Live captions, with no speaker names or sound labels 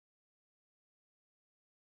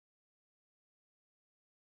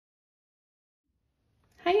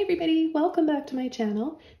Hi everybody, welcome back to my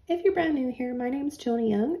channel. If you're brand new here, my name is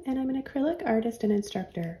Joni and I'm an acrylic artist and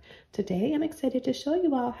instructor. Today I'm excited to show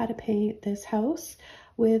you all how to paint this house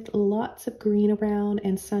with lots of green around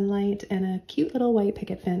and sunlight and a cute little white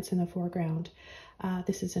picket fence in the foreground.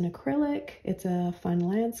 This is an acrylic. It's a fun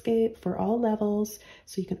landscape for all levels,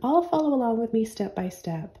 so you can all follow along with me step by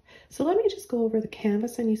step. So let me just go over the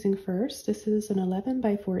canvas I'm using first. This is an 11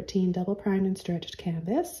 by 14 double primed and stretched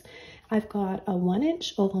canvas. I've got a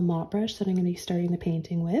 1-inch oval mop brush that I'm going to be starting the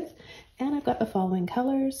painting with, and I've got the following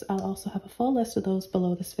colors. I'll also have a full list of those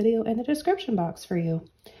below this video in the description box for you.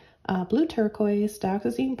 Blue turquoise,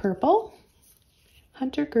 Dioxazine purple,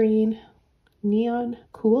 hunter green, neon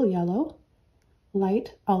cool yellow,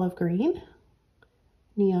 light olive green,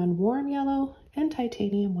 neon warm yellow, and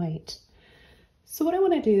titanium white. So what I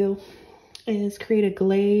want to do is create a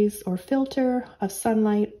glaze or filter of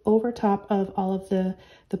sunlight over top of all of the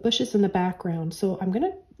bushes in the background. So I'm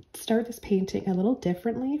going to start this painting a little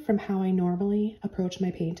differently from how I normally approach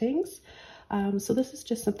my paintings. So this is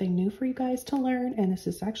just something new for you guys to learn, and this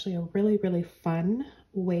is actually a really fun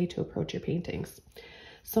way to approach your paintings.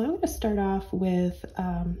 So I'm going to start off with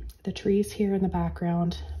the trees here in the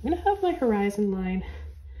background. I'm going to have my horizon line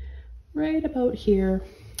right about here.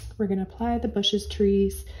 We're going to apply the bushes,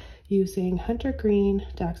 trees, using hunter green,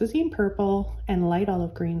 Dioxazine purple, and light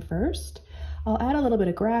olive green first. I'll add a little bit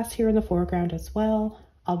of grass here in the foreground as well.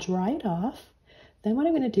 I'll dry it off. Then what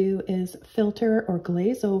I'm going to do is filter or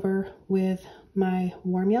glaze over with my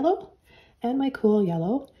warm yellow and my cool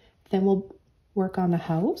yellow. Then we'll work on the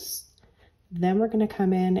house. Then we're going to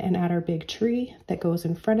come in and add our big tree that goes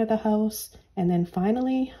in front of the house. And then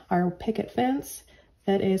finally, our picket fence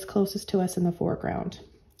that is closest to us in the foreground.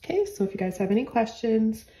 Okay, so if you guys have any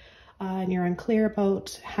questions and you're unclear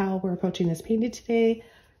about how we're approaching this painting today,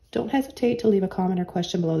 don't hesitate to leave a comment or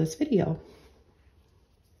question below this video.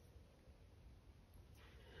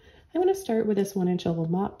 I'm going to start with this 1-inch oval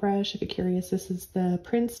mop brush. If you're curious, this is the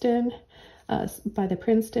Princeton, by the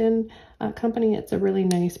Princeton company. It's a really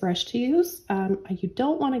nice brush to use. You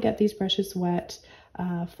don't want to get these brushes wet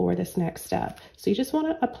for this next step. So you just want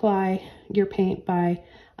to apply your paint by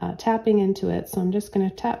tapping into it. So I'm just going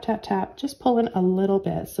to tap, just pull in a little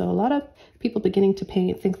bit. So a lot of people beginning to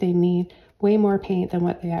paint think they need way more paint than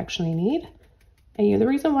what they actually need. And the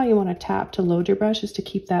reason why you want to tap to load your brush is to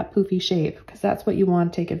keep that poofy shape, because that's what you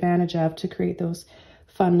want to take advantage of to create those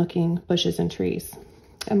fun looking bushes and trees.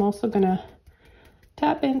 I'm also going to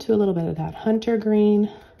tap into a little bit of that hunter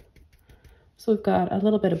green. So we've got a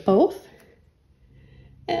little bit of both.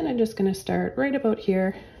 And I'm just going to start right about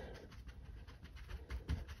here.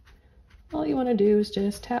 All you want to do is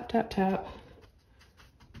just tap.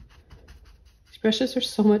 These brushes are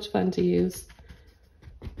so much fun to use.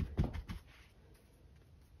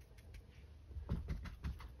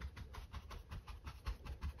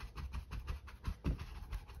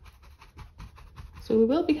 So we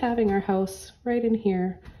will be having our house right in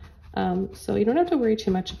here. So you don't have to worry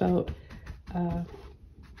too much about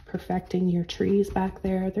perfecting your trees back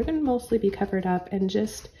there. They're going to mostly be covered up and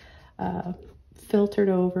just filtered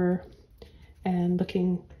over and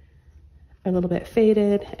looking a little bit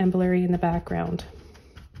faded and blurry in the background.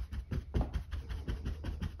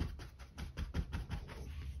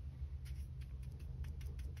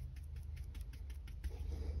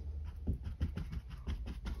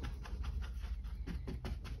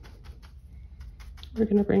 We're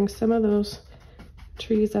going to bring some of those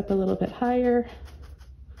trees up a little bit higher.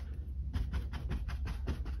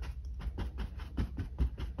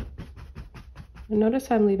 And notice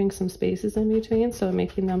how I'm leaving some spaces in between, so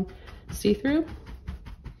making them see-through.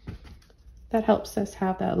 That helps us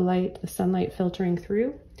have that light, the sunlight filtering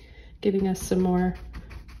through, giving us some more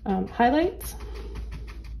highlights.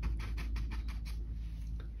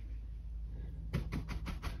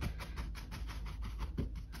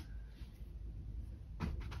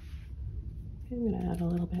 I'm going to add a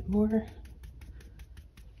little bit more.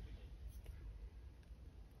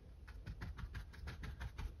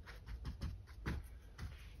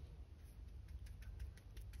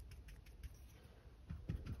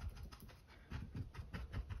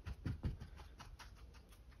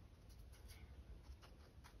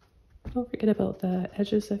 Don't forget about the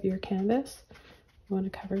edges of your canvas. You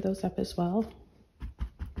want to cover those up as well.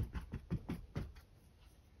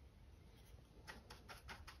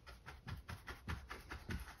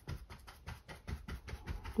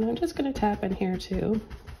 And I'm just going to tap in here too.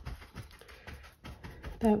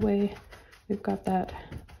 That way we've got that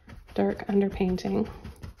dark underpainting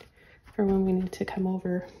for when we need to come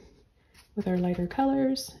over with our lighter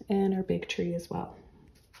colors and our big tree as well.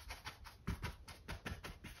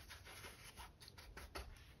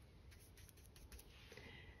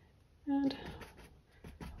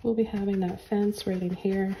 we'll be having that fence right in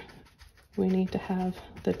here. We need to have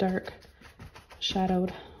the dark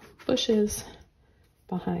shadowed bushes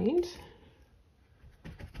behind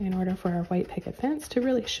in order for our white picket fence to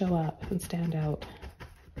really show up and stand out.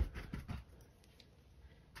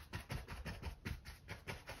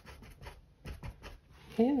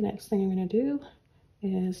 Okay, the next thing I'm going to do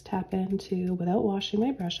is tap into, without washing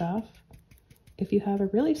my brush off. If you have a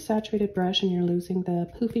really saturated brush and you're losing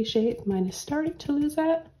the poofy shape, mine is starting to lose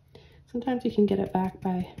that. Sometimes you can get it back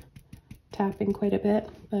by tapping quite a bit,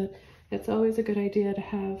 but it's always a good idea to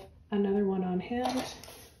have another one on hand.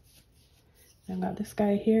 I've got this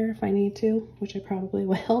guy here if I need to, which I probably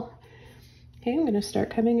will. Okay, I'm going to start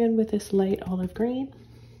coming in with this light olive green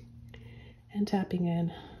and tapping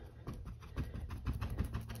in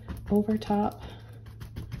over top.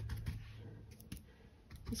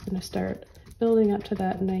 Just going to start building up to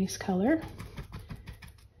that nice color.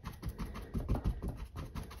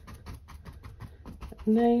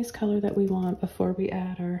 Nice color that we want before we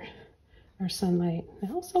add our sunlight.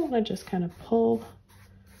 I also want to just kind of pull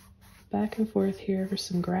back and forth here for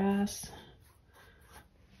some grass.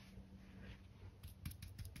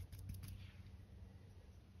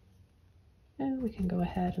 And we can go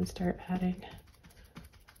ahead and start adding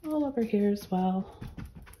all over here as well.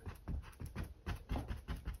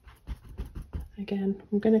 Again,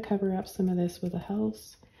 I'm going to cover up some of this with a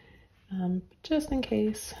house, just in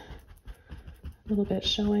case, a little bit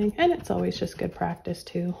showing, and it's always just good practice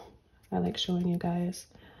too. I like showing you guys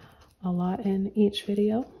a lot in each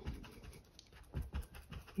video.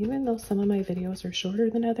 Even though some of my videos are shorter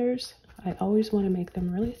than others, I always want to make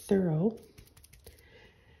them really thorough.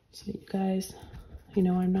 So you guys, you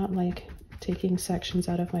know, I'm not like taking sections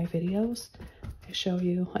out of my videos.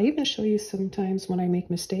 I even show you sometimes when I make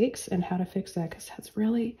mistakes and how to fix that, because that's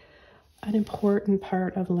really an important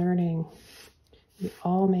part of learning. We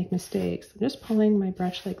all make mistakes. I'm just pulling my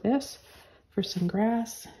brush like this for some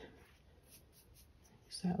grass.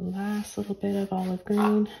 So that last little bit of olive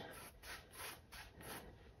green.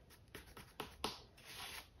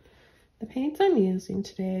 The paints I'm using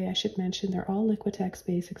today, I should mention, they're all Liquitex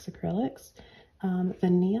Basics acrylics. The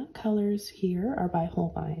neon colors here are by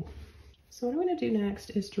Holbein. So what I'm going to do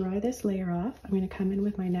next is dry this layer off. I'm going to come in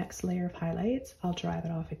with my next layer of highlights. I'll dry that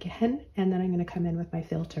off again, and then I'm going to come in with my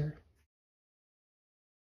filter.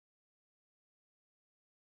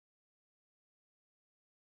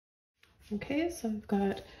 Okay, so I've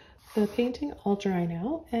got the painting all dry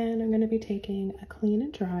now, and I'm going to be taking a clean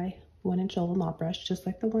and dry 1-inch oval mop brush, just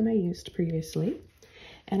like the one I used previously,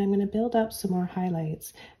 and I'm going to build up some more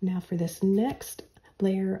highlights. Now for this next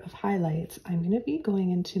layer of highlights, I'm going to be going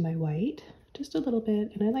into my white just a little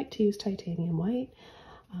bit, and I like to use titanium white.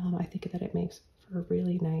 I think that it makes for a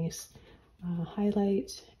really nice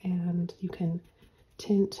highlight, and you can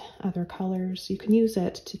tint other colors. You can use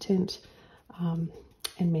it to tint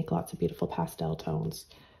and make lots of beautiful pastel tones.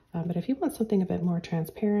 But if you want something a bit more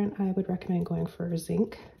transparent, I would recommend going for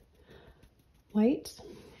zinc white.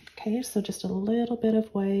 Okay, so just a little bit of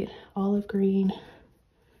white, olive green.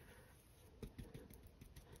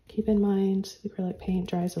 Keep in mind, the acrylic paint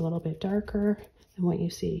dries a little bit darker than what you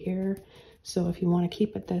see here. So if you want to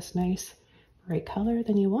keep it this nice bright color,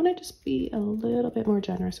 then you want to just be a little bit more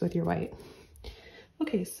generous with your white.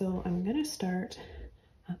 Okay, so I'm going to start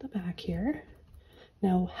at the back here.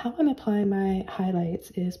 Now, how I'm applying my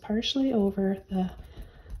highlights is partially over the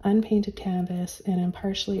unpainted canvas, and I'm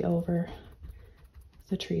partially over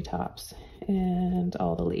the treetops and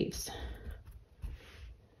all the leaves.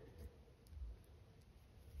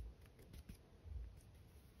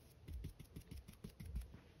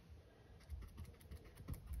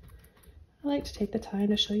 I like to take the time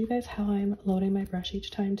to show you guys how I'm loading my brush each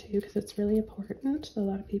time too, because it's really important. A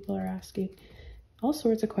lot of people are asking all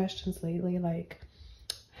sorts of questions lately, like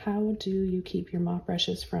how do you keep your mop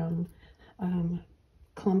brushes from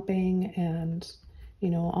clumping and, you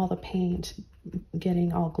know, all the paint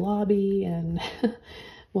getting all globby, and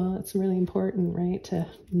well, it's really important, right, to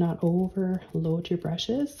not overload your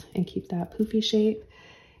brushes and keep that poofy shape.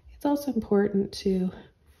 It's also important to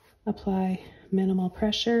apply minimal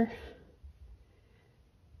pressure.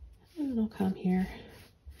 And I'll come here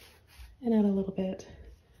and add a little bit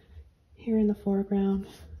here in the foreground.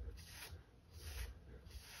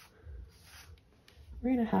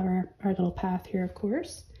 We're going to have our little path here, of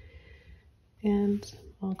course, and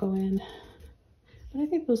I'll go in, but I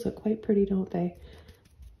think those look quite pretty, don't they?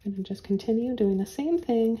 I'm going to just continue doing the same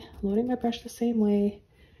thing, loading my brush the same way,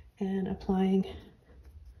 and applying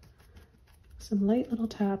some light little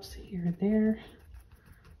taps here and there.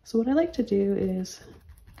 So what I like to do is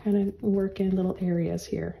kind of work in little areas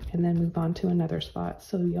here and then move on to another spot.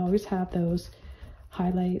 So you always have those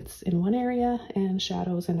highlights in one area and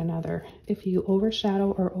shadows in another. If you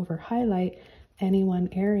overshadow or over highlight any one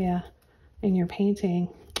area in your painting,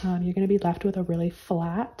 you're going to be left with a really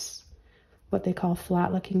flat, what they call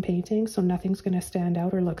flat looking painting. So nothing's going to stand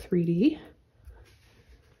out or look 3D.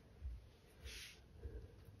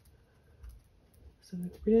 So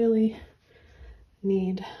it's really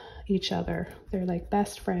need each other. They're like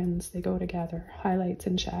best friends. They go together. Highlights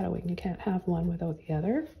and shadowing. You can't have one without the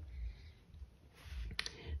other.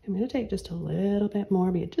 I'm going to take just a little bit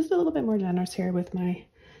more, be just a little bit more generous here with my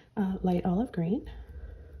light olive green.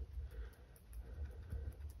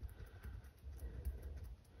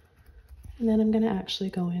 And then I'm going to actually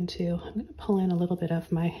go into, I'm going to pull in a little bit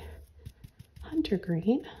of my hunter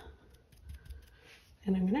green.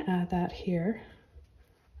 And I'm going to add that here.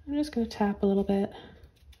 I'm just going to tap a little bit,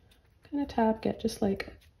 kind of tap, get just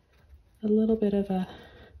like a little bit of a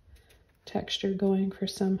texture going for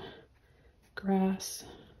some grass.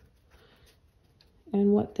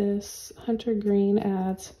 And what this hunter green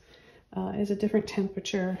adds is a different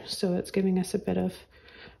temperature, so it's giving us a bit of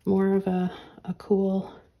more of a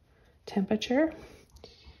cool temperature.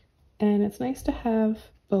 And it's nice to have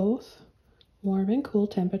both warm and cool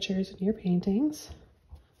temperatures in your paintings.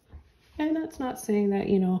 And that's not saying that,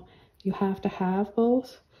 you know, you have to have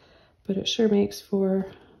both, but it sure makes for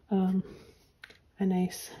a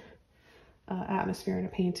nice atmosphere in a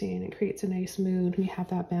painting, and it creates a nice mood when you have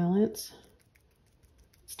that balance.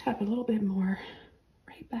 Let's tap a little bit more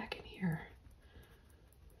right back in here.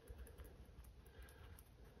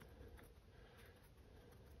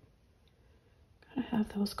 Gotta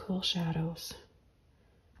have those cool shadows.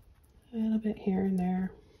 A little bit here and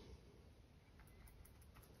there.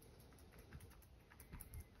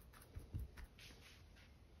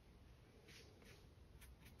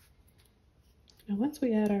 Now once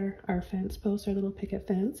we add our fence post, our little picket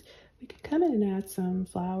fence, we can come in and add some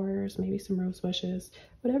flowers, maybe some rose bushes,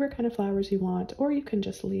 whatever kind of flowers you want, or you can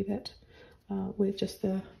just leave it with just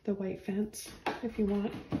the white fence if you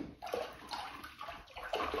want.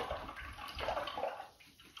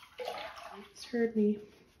 It's heard me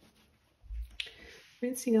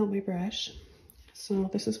rinsing out my brush. So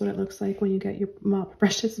this is what it looks like when you get your mop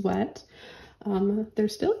brushes wet. They're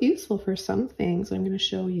still useful for some things. I'm going to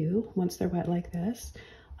show you once they're wet like this.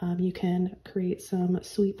 You can create some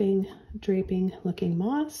sweeping, draping looking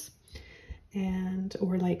moss, and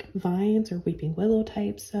or like vines or weeping willow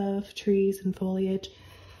types of trees and foliage.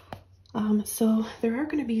 So there are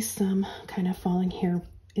going to be some kind of falling here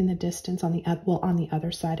in the distance on the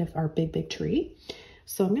other side of our big tree.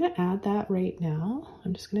 So I'm going to add that right now.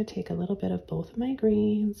 I'm just going to take a little bit of both of my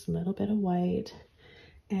greens, a little bit of white,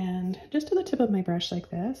 and just to the tip of my brush like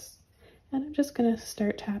this. And I'm just going to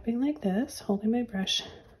start tapping like this, holding my brush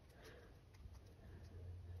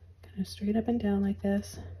kind of straight up and down like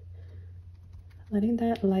this, letting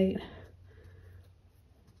that light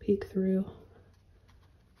peek through.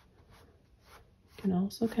 You can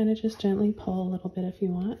also kind of just gently pull a little bit if you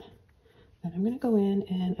want. Then I'm going to go in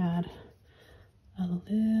and add a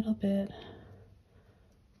little bit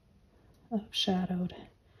of shadowed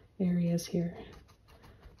areas here.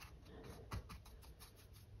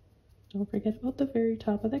 Don't forget about the very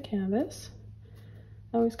top of the canvas.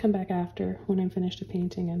 I always come back after when I'm finished a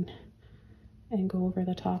painting and go over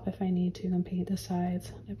the top if I need to and paint the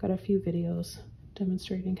sides. I've got a few videos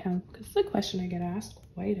demonstrating how, because it's a question I get asked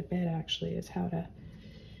quite a bit actually, is how to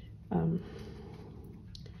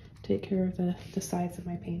take care of the sides of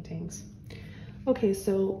my paintings. Okay,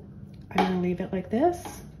 so I'm going to leave it like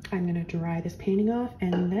this. I'm going to dry this painting off,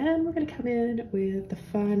 and then we're going to come in with the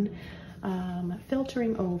fun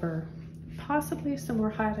filtering over. Possibly some more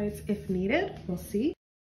highlights if needed. We'll see.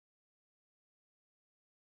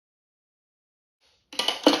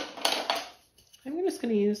 I'm just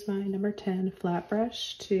going to use my number 10 flat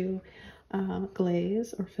brush to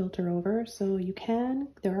glaze or filter over. So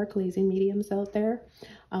there are glazing mediums out there.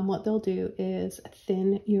 What they'll do is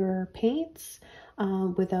thin your paints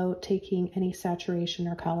without taking any saturation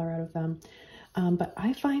or color out of them. But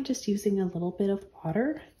I find just using a little bit of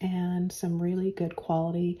water and some really good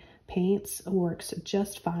quality paints works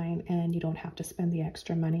just fine, and you don't have to spend the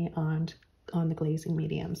extra money on the glazing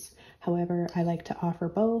mediums. However, I like to offer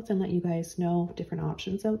both and let you guys know different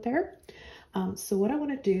options out there. So what I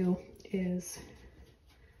want to do is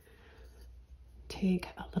take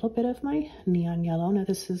a little bit of my neon yellow. Now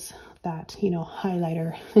this is that, you know,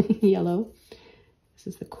 highlighter yellow. This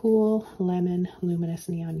is the Cool Lemon Luminous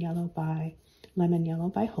Neon Yellow by Lemon Yellow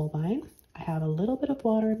by Holbein. I have a little bit of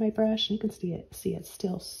water in my brush, and you can see it's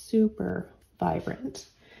still super vibrant.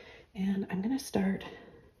 And I'm going to start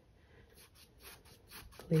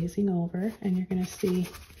glazing over, and you're going to see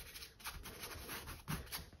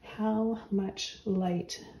how much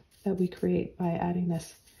light that we create by adding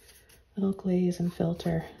this little glaze and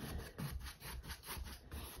filter.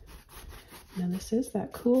 Now this is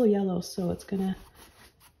that cool yellow, so it's going to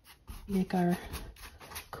make our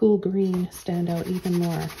cool green stand out even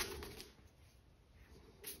more.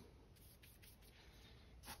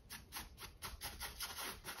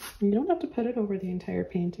 You don't have to put it over the entire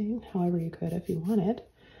painting, however you could if you wanted.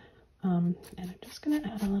 And I'm just going to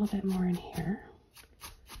add a little bit more in here.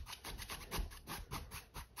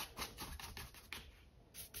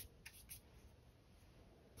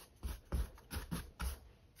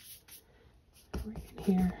 Right in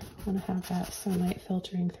here, I want to have that sunlight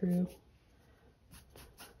filtering through.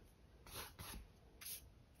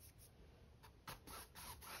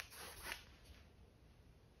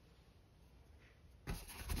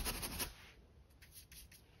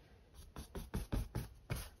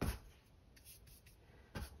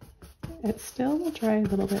 It still will dry a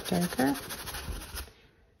little bit darker,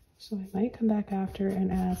 so I might come back after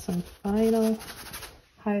and add some final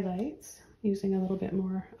highlights using a little bit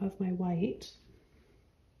more of my white.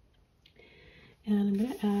 And I'm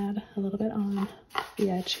going to add a little bit on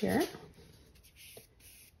the edge here.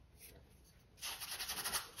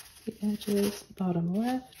 The edges, bottom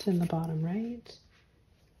left and the bottom right.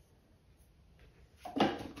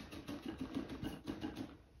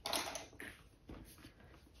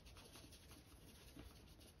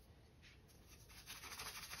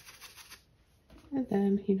 And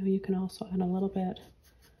then, you know, you can also add a little bit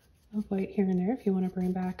of white here and there if you want to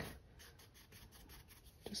bring back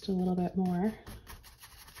just a little bit more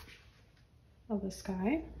of the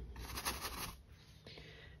sky.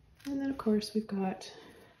 And then, of course, we've got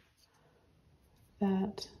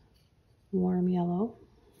that warm yellow.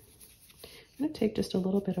 I'm going to take just a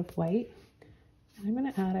little bit of white, and I'm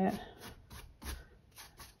going to add it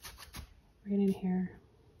right in here.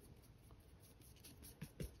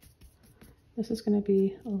 This is going to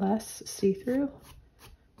be less see-through.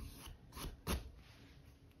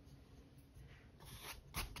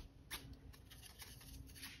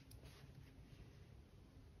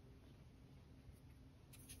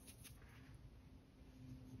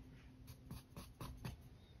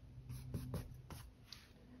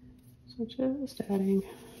 So just adding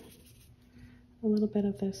a little bit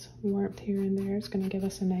of this warmth here and there is going to give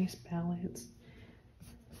us a nice balance.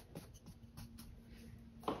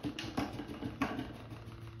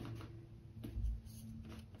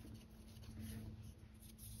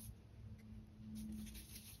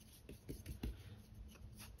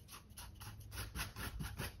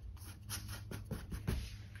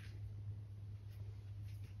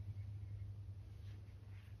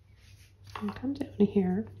 I'll come down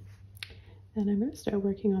here and I'm going to start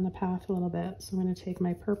working on the path a little bit. So I'm going to take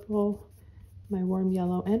my purple, my warm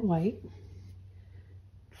yellow and white,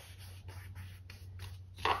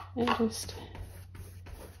 and just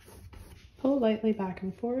pull lightly back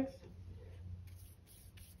and forth.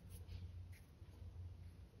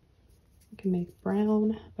 You can make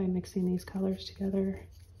brown by mixing these colors together.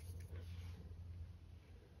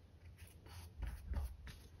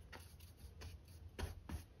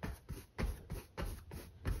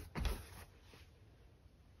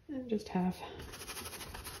 And just have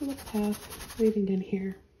a little path leading in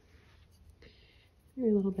here. Maybe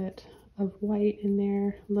a little bit of white in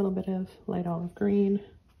there, a little bit of light olive green.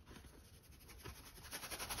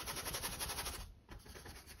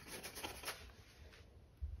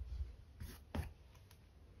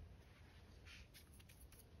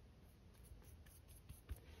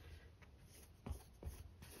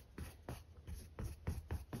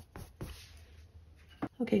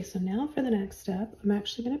 Okay, so now for the next step, I'm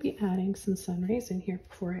actually going to be adding some sun rays in here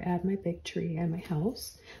before I add my big tree and my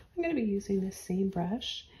house. I'm going to be using this same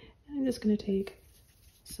brush, and I'm just going to take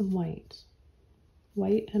some white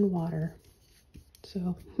and water.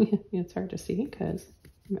 So it's hard to see because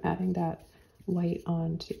I'm adding that white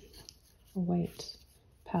onto a white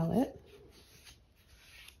palette.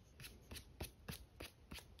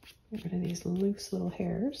 Get rid of these loose little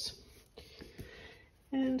hairs.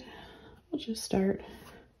 And I'll just start,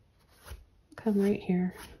 come right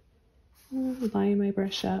here, line my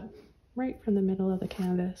brush up right from the middle of the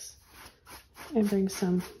canvas and bring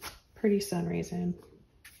some pretty sun rays in.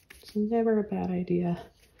 It's never a bad idea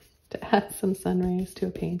to add some sun rays to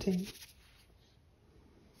a painting.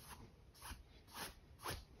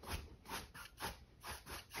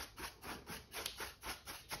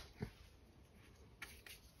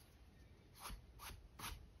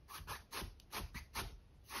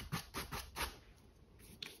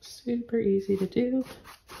 Super easy to do.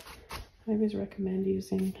 I always recommend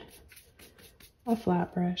using a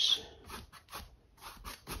flat brush,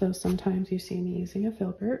 though sometimes you see me using a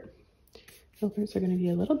filbert. Filberts are going to be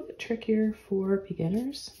a little bit trickier for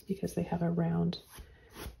beginners because they have a round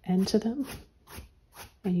end to them,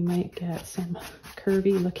 and you might get some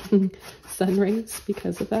curvy looking sun rays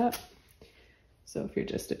because of that. So if you're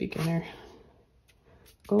just a beginner,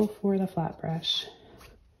 go for the flat brush.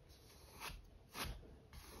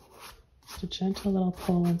 Just a gentle little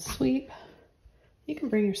pull and sweep. You can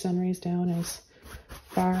bring your sun rays down as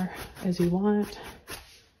far as you want.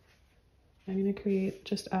 I'm going to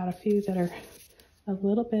just add a few that are a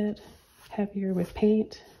little bit heavier with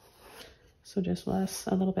paint. So just a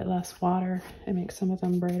little bit less water, and make some of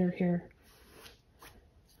them brighter here.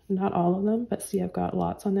 Not all of them, but see, I've got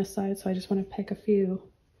lots on this side, so I just want to pick a few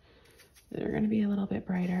that are going to be a little bit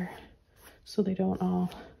brighter so they don't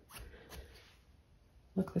all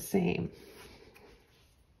look the same.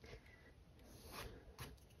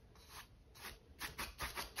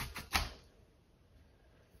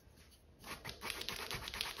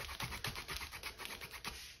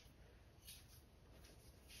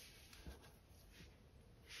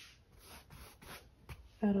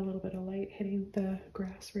 Add a little bit of light hitting the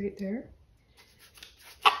grass right there.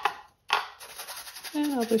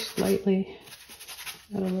 And I'll just lightly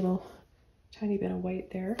add a little tiny bit of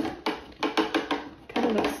white there. Kind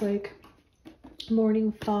of looks like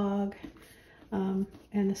morning fog, and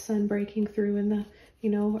the sun breaking through in the,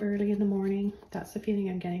 early in the morning. That's the feeling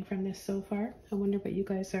I'm getting from this so far. I wonder what you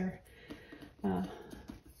guys are,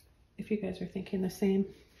 if you guys are thinking the same.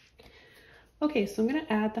 Okay, so I'm going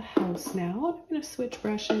to add the house now. I'm going to switch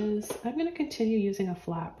brushes. I'm going to continue using a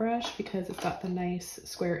flat brush because it's got the nice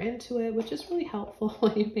square end to it, which is really helpful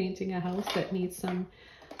when you're painting a house that needs some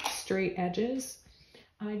straight edges.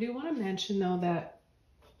 I do want to mention though that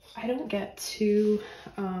I don't get too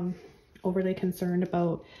overly concerned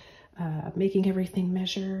about making everything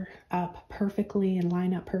measure up perfectly and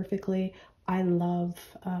line up perfectly. I love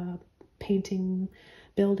painting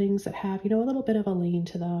buildings that have, a little bit of a lean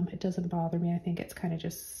to them. It doesn't bother me. I think it's kind of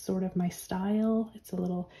just sort of my style. It's a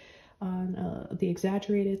little on the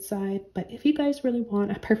exaggerated side, but if you guys really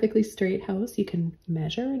want a perfectly straight house, you can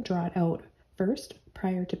measure and draw it out first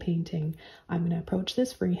prior to painting. I'm going to approach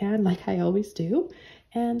this freehand like I always do,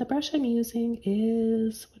 and the brush I'm using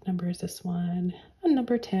is, what number is this one? A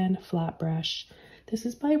number 10 flat brush. This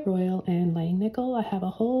is by Royal and Langnickel. I have a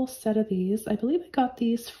whole set of these. I believe I got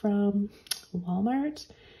these from Walmart,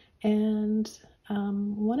 and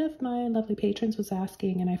one of my lovely patrons was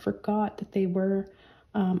asking, and I forgot that they were,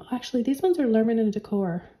 actually these ones are Lerman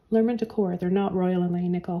Decor. They're not Royal and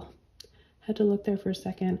Langnickel. Had to look there for a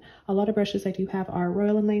second. A lot of brushes I do have are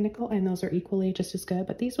Royal and Langnickel, and those are equally just as good,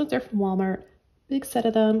 but these ones are from Walmart. Big set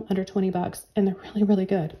of them, under 20 bucks, and they're really, really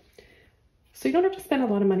good. So you don't have to spend a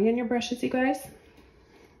lot of money on your brushes, you guys.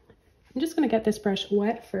 I'm just going to get this brush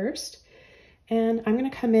wet first, and I'm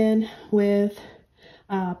going to come in with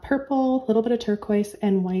purple, a little bit of turquoise,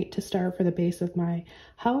 and white to start for the base of my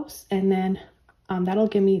house, and then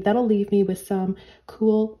that'll leave me with some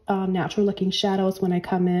cool natural looking shadows when I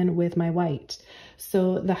come in with my white.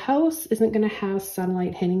 So the house isn't going to have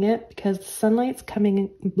sunlight hitting it because the sunlight's coming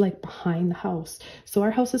in, like behind the house. So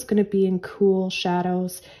our house is going to be in cool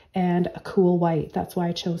shadows and a cool white. That's why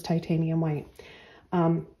I chose titanium white.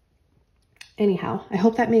 Anyhow, I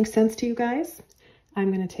hope that makes sense to you guys.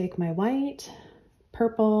 I'm going to take my white,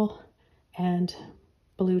 purple, and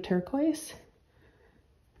blue turquoise,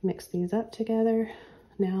 mix these up together.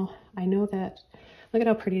 Now, I know that, look at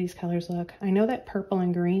how pretty these colors look. I know that purple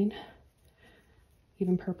and green,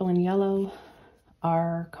 even purple and yellow,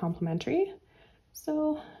 are complementary.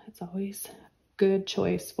 So it's always a good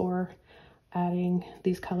choice for adding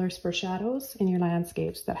these colors for shadows in your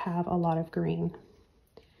landscapes that have a lot of green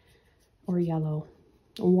or yellow,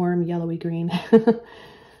 warm yellowy green.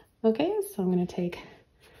 Okay, so I'm going to take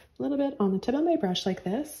a little bit on the tip of my brush like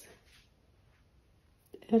this,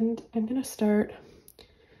 and I'm going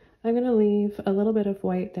to leave a little bit of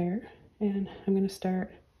white there, and I'm going to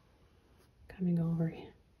start coming over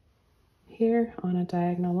here on a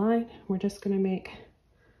diagonal line. We're just going to make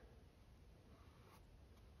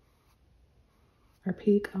our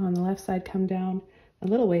peak on the left side come down a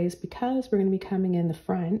little ways because we're going to be coming in the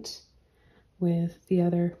front with the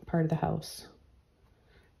other part of the house.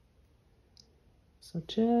 So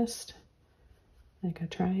just like a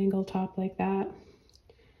triangle top like that,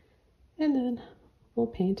 and then we'll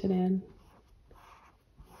paint it in.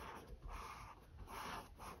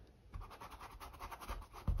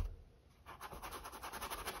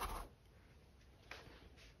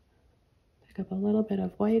 Pick up a little bit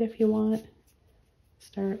of white if you want.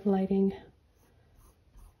 Start lighting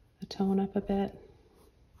the tone up a bit,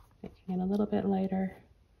 making it a little bit lighter.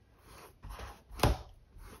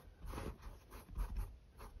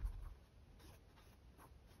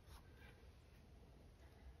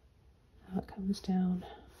 Now it comes down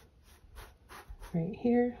right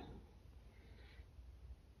here.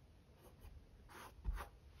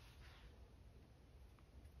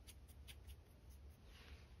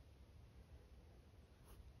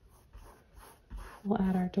 We'll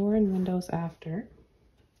add our door and windows after.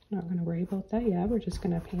 Not going to worry about that yet. We're just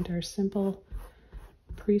going to paint our simple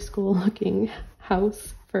preschool looking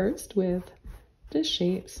house first with the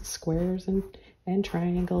shapes, squares and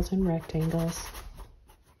triangles and rectangles.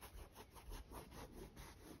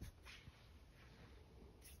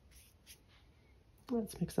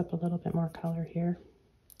 Let's mix up a little bit more color here.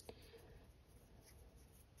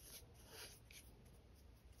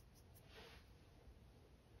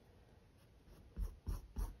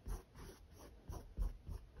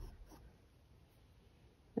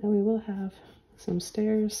 Now we will have some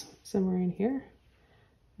stairs somewhere in here.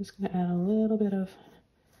 I'm just going to add a little bit of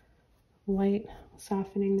white,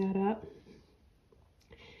 softening that up.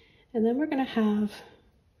 And then we're going to have,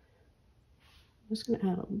 I'm just going to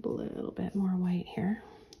add a little bit more white here.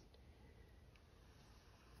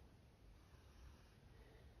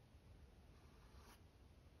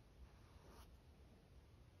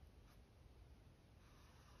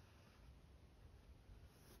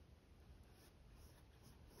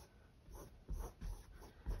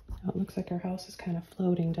 Oh, it looks like our house is kind of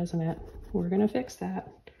floating, doesn't it? We're going to fix that.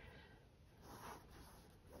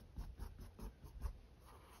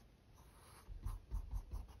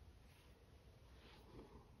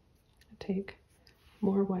 Take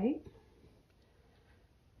more white.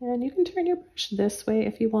 And you can turn your brush this way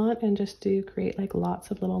if you want and just create like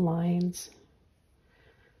lots of little lines.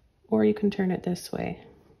 Or you can turn it this way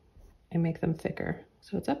and make them thicker.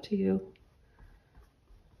 So it's up to you.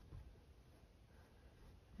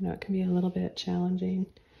 I know it can be a little bit challenging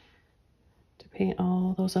to paint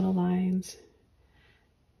all those little lines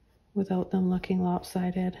without them looking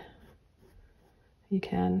lopsided. You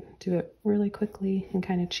can do it really quickly and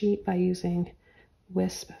kind of cheat by using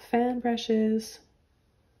wisp fan brushes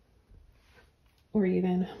or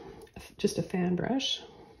even just a fan brush.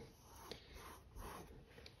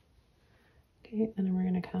 Okay, and then we're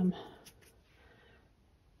going to come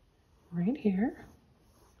right here.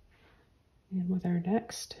 And with our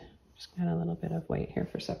next, just add a little bit of white here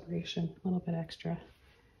for separation, a little bit extra.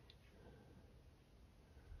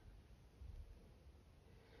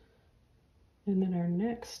 And then our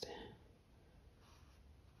next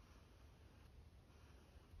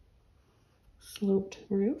sloped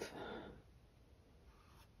roof.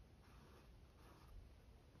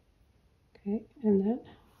 Okay, and then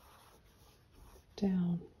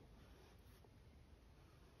down.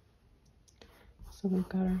 So we've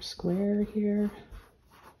got our square here.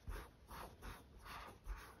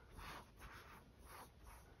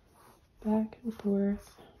 Back and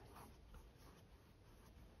forth.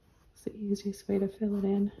 It's the easiest way to fill it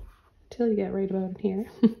in until you get right about in here.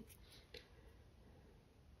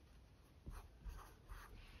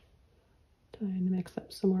 Time to mix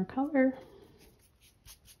up some more color.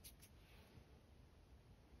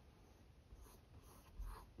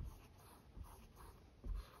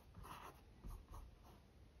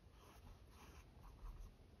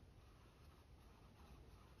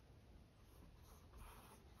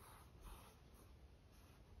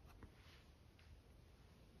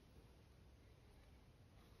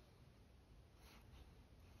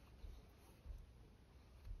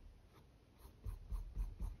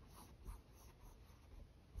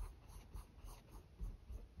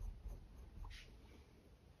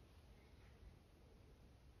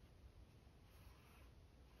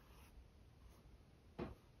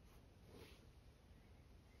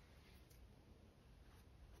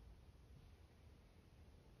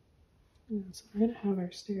 And so we're going to have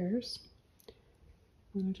our stairs.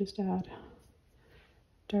 I'm going to just add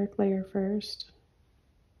dark layer first,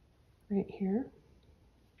 right here.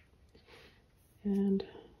 And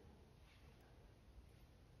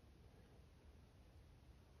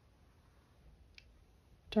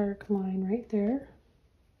dark line right there.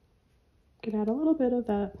 You can add a little bit of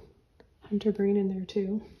that hunter green in there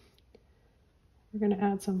too. We're going to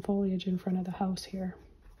add some foliage in front of the house here.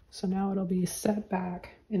 So now it'll be set back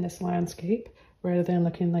in this landscape rather than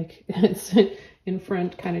looking like it's in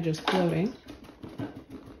front, kind of just floating.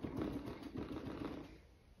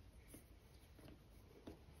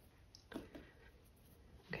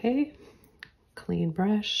 Okay, clean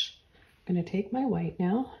brush. I'm going to take my white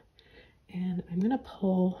now And I'm gonna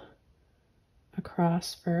pull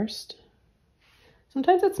across first.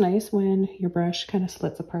 Sometimes it's nice when your brush kind of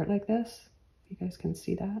splits apart like this. You guys can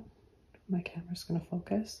see that. My camera's gonna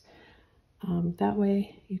focus. That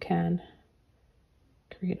way you can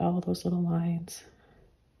create all those little lines.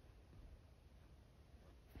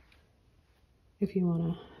 If you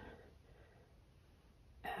wanna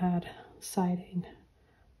add siding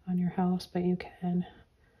on your house, but you can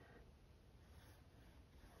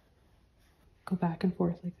go back and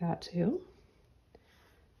forth like that too.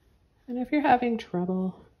 And if you're having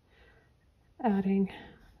trouble having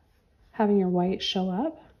your white show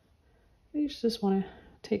up, you just want to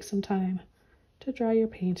take some time to dry your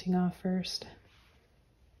painting off first.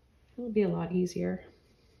 It'll be a lot easier.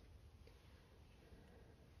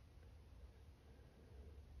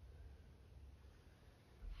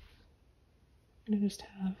 I'm going to just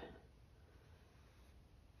have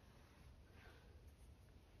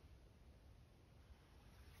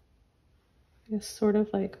this sort of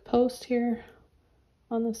like post here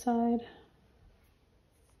on the side.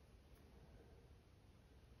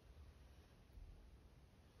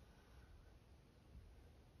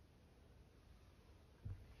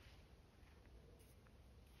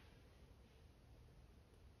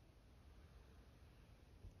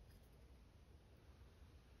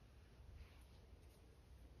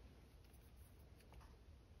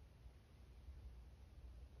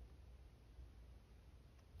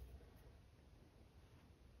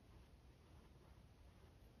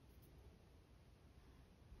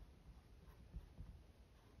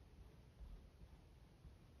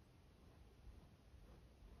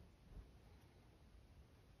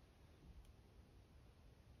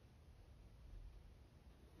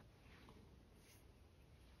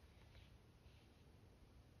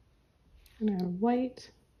 And a white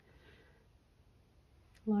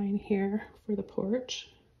line here for the porch,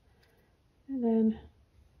 and then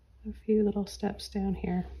a few little steps down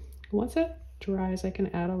here. Once it dries, I can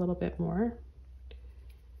add a little bit more.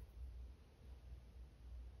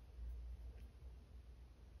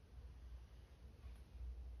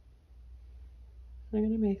 I'm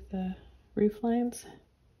going to make the roof lines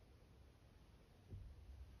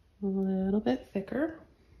a little bit thicker.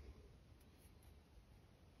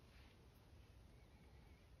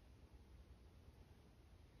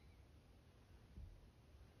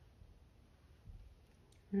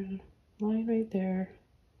 Line right there,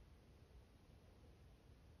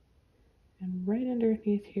 and right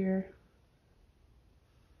underneath here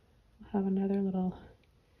we'll have another little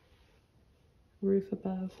roof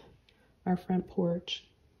above our front porch.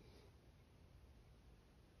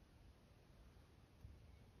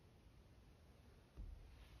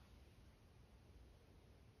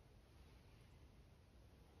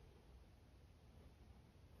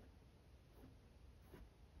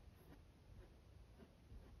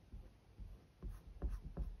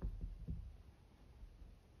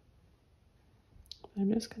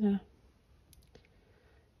 I'm just gonna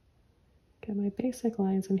get my basic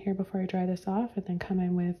lines in here before I dry this off, and then come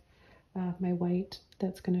in with my white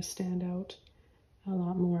that's gonna stand out a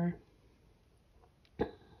lot more.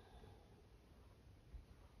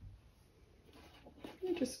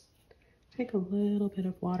 Just take a little bit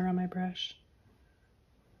of water on my brush.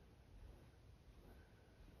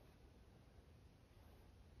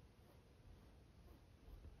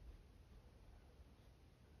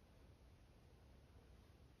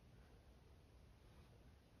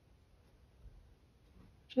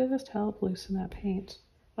 Just help loosen that paint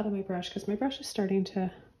out of my brush, because my brush is starting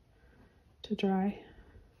to dry.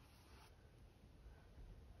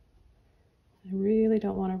 I really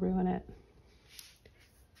don't want to ruin it.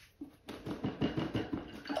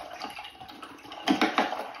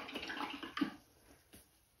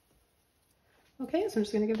 Okay, so I'm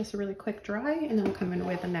just going to give this a really quick dry, and then we'll come in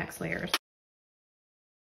with the next layers.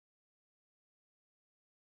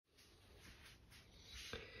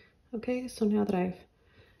 Okay, so now that I've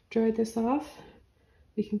dried this off,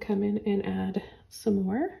 we can come in and add some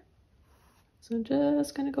more. So I'm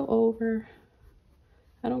just going to go over,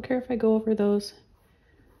 I don't care if I go over those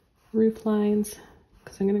roof lines,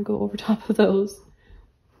 because I'm going to go over top of those.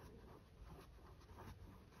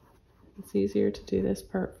 It's easier to do this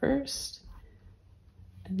part first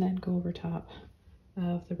and then go over top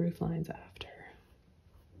of the roof lines after.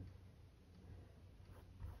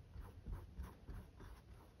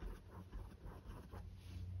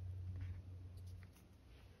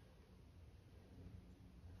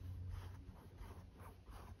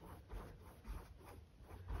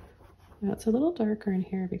 Now it's a little darker in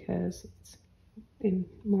here because it's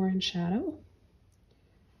more in shadow.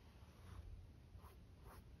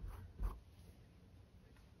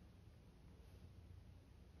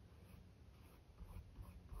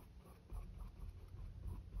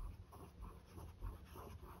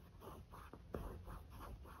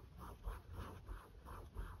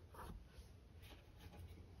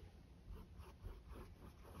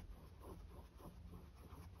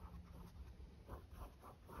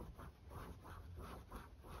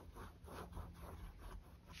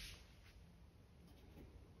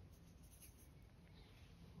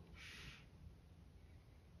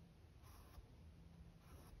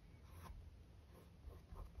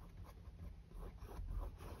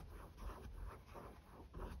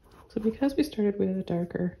 So because we started with a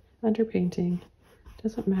darker underpainting, it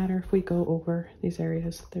doesn't matter if we go over these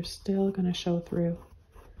areas, they're still going to show through.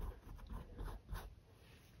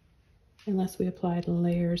 Unless we applied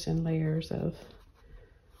layers and layers of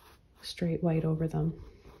straight white over them.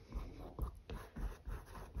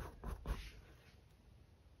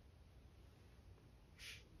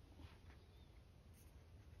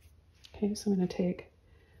 Okay, so I'm going to take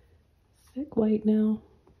thick white now.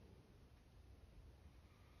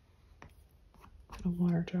 Got a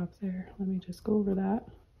water drop there. Let me just go over that.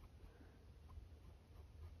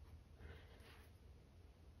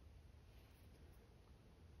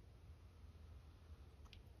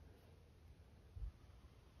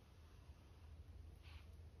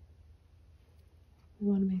 We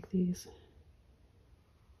want to make these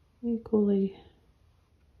equally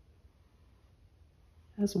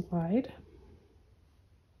as wide.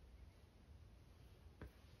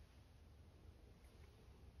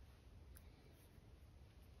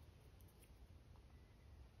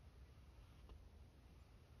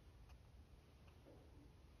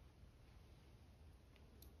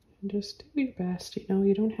 And just do your best, you know,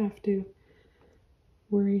 you don't have to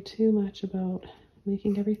worry too much about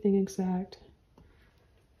making everything exact.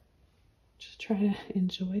 Just try to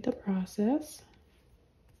enjoy the process.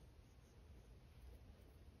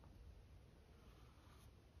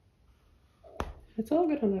 It's all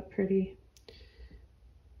going to look pretty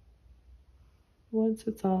once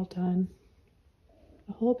it's all done.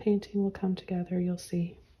 The whole painting will come together, you'll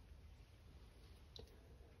see.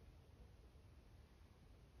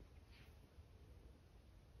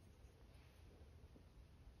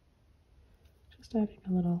 Just adding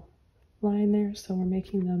a little line there, so we're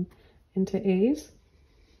making them into A's.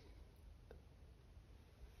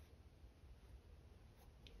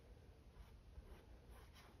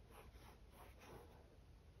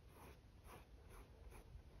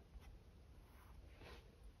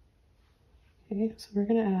 Okay, so we're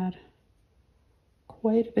going to add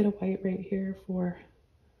quite a bit of white right here for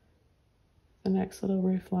the next little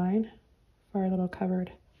roof line for our little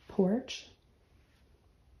covered porch.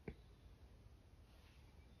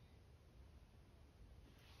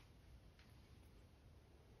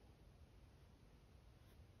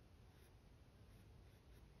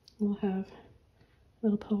 We'll have a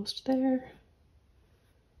little post there,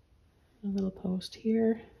 a little post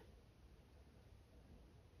here.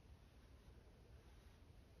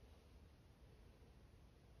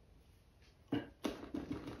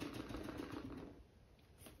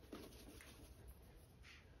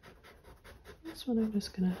 This one I'm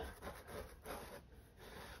just gonna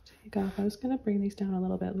take off. I was gonna bring these down a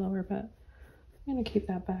little bit lower, but I'm gonna keep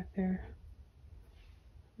that back there.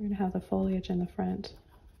 We're gonna have the foliage in the front.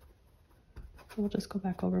 So we'll just go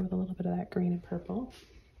back over with a little bit of that green and purple.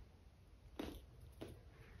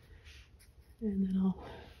 And then I'll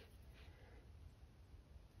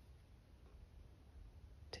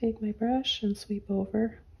take my brush and sweep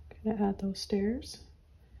over. I'm gonna add those stairs.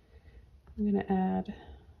 I'm gonna add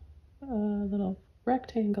a little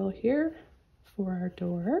rectangle here for our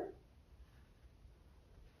door.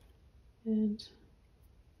 And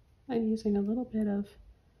I'm using a little bit of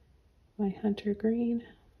my hunter green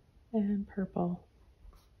and purple.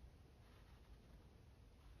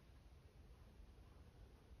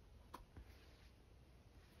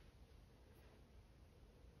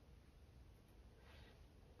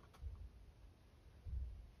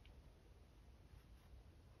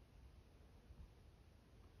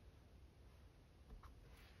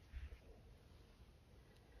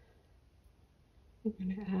 I'm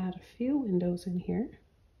going to add a few windows in here.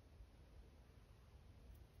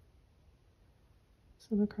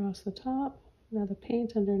 Some across the top. Now the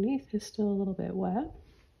paint underneath is still a little bit wet.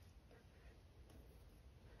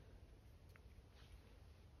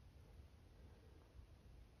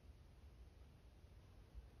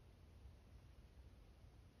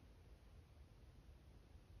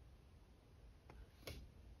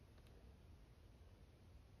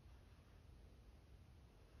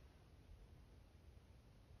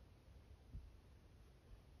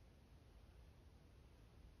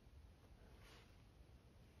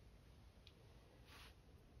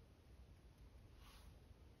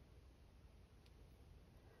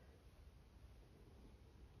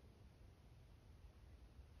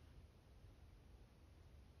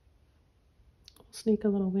 Sneak a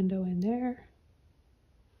little window in there.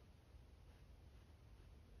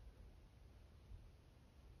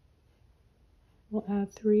 We'll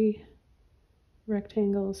add 3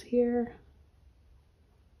 rectangles here.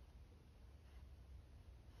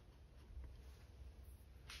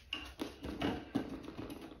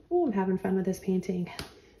 Oh, I'm having fun with this painting.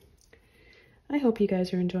 I hope you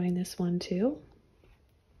guys are enjoying this one too.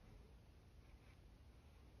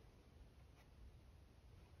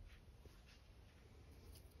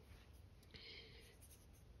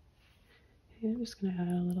 Okay, I'm just going to add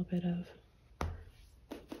a little bit of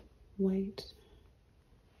white,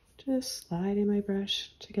 just sliding my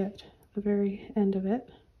brush to get the very end of it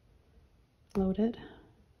loaded.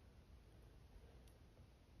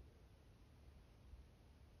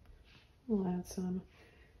 We'll add some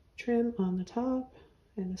trim on the top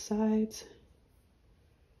and the sides.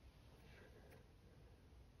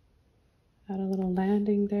 Add a little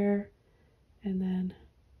landing there, and then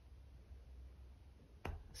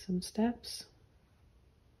some steps.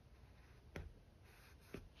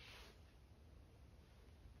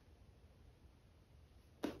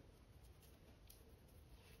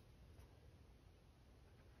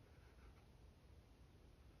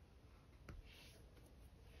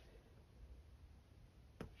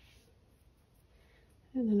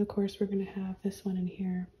 And then of course we're going to have this one in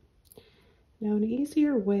here. Now an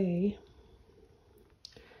easier way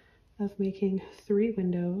of making 3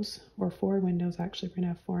 windows, or 4 windows, actually we're going to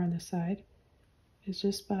have 4 on this side, is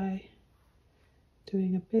just by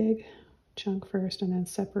doing a big chunk first and then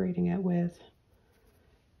separating it with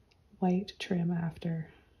white trim after.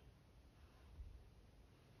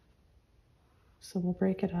 So we'll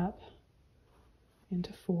break it up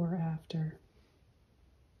into 4 after.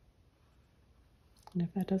 And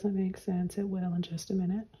if that doesn't make sense, it will in just a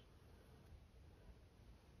minute.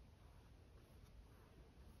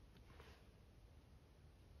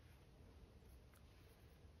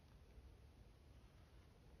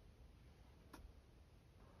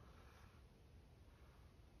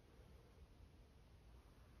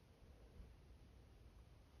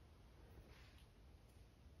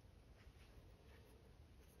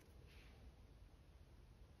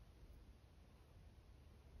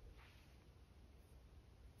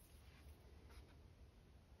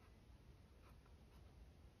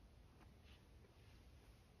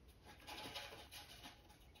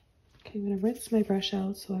 Okay, I'm going to rinse my brush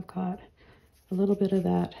out so I've got a little bit of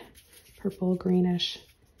that purple greenish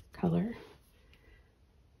color.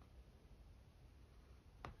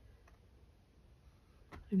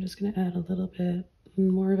 I'm just going to add a little bit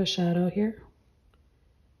more of a shadow here.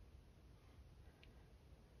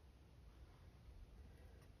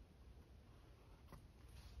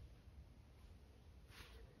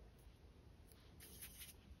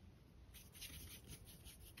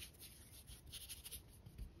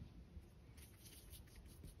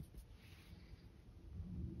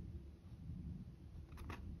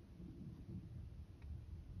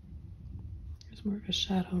 There's more of a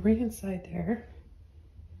shadow right inside there.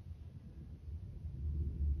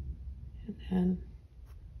 And then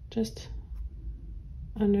just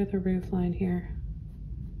under the roof line here,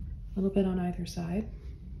 a little bit on either side.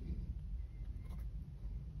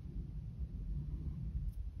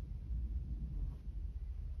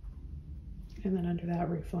 And then under that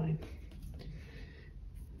roof line.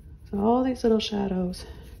 So all these little shadows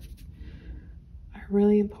are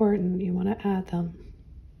really important. You want to add them.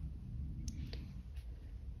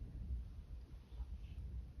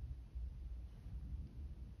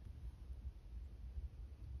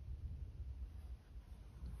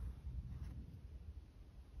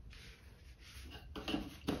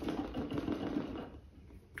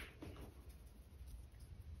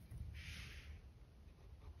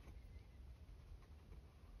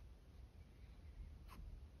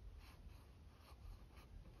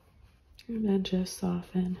 And then just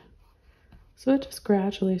soften. So it just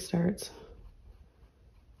gradually starts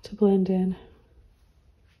to blend in.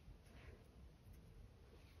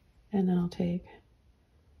 And then I'll take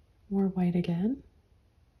more white again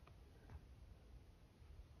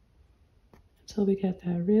until we get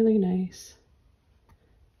that really nice,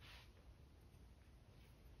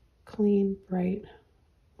 clean, bright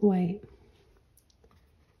white.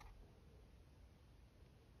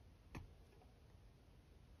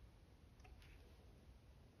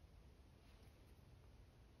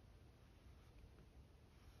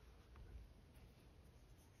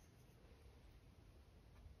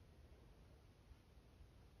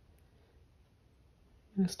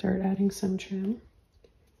 I'm going to start adding some trim.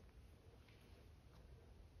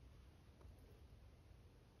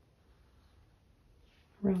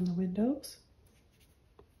 Around the windows.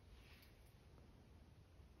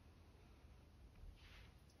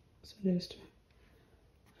 So just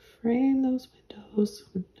frame those windows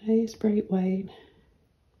with nice bright white.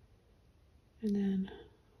 And then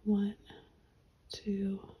 1,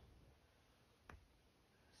 2,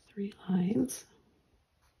 3 lines.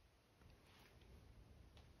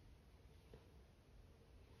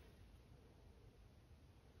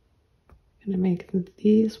 I'm going to make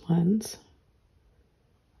these ones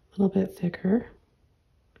a little bit thicker.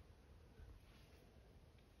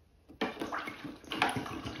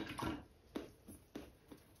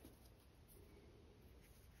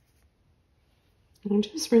 I'm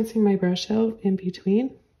just rinsing my brush out in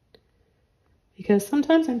between because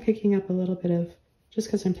sometimes I'm picking up a little bit of, just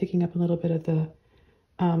because I'm picking up a little bit of the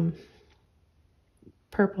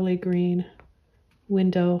purpley green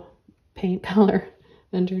window paint color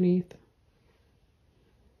underneath.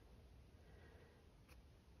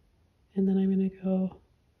 And then I'm going to go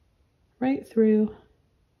right through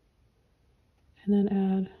and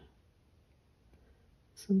then add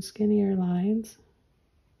some skinnier lines.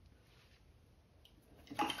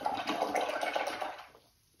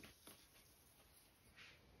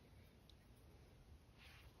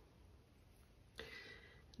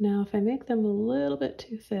 Now, if I make them a little bit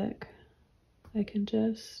too thick, I can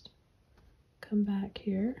just come back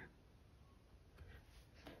here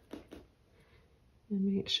and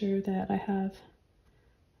make sure that I have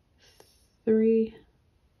 3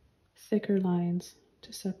 thicker lines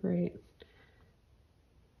to separate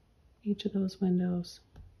each of those windows.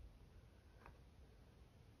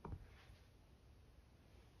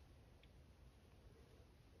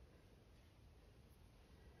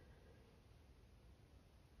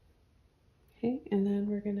 Okay, and then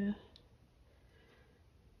we're gonna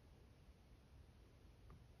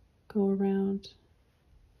go around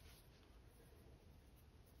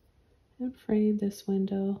and frame this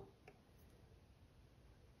window.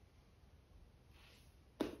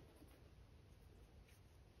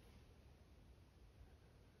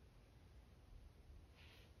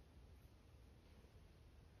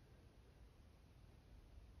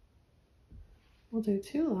 We'll do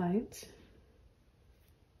 2 lines.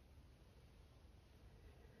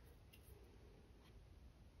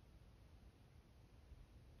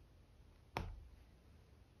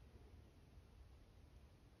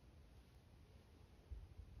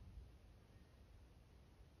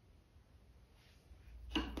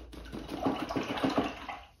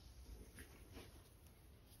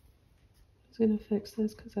 I was going to fix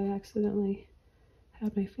this because I accidentally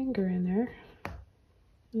had my finger in there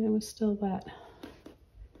and it was still wet.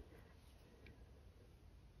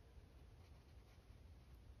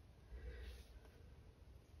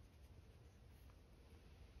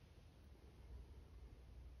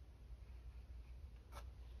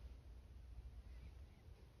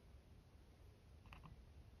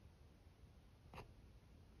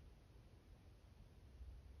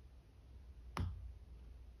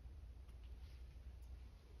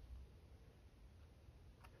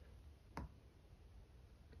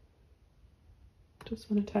 Just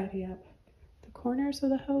want to tidy up the corners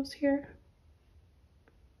of the house here.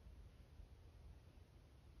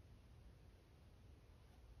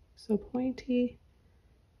 So pointy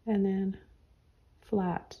and then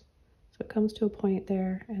flat. So it comes to a point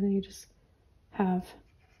there and then you just have,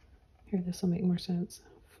 here this will make more sense,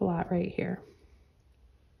 flat right here.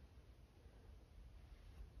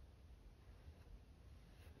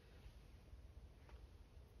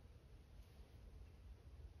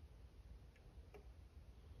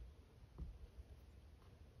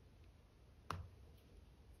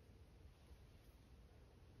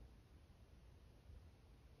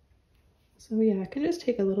 So yeah, it could just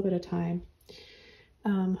take a little bit of time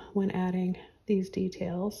when adding these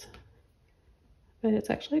details, but it's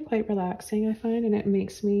actually quite relaxing, I find, and it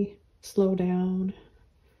makes me slow down,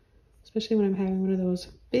 especially when I'm having one of those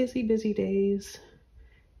busy days.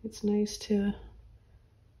 It's nice to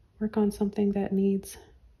work on something that needs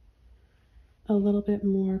a little bit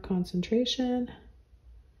more concentration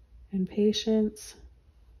and patience.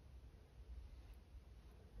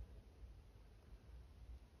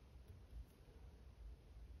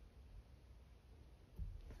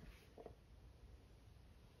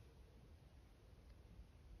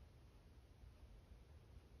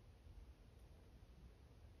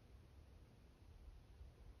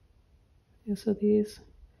 And so these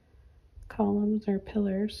columns or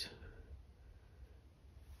pillars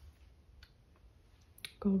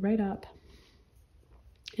go right up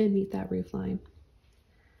and meet that roof line.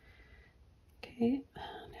 Okay, now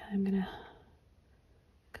I'm gonna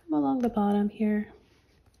come along the bottom here.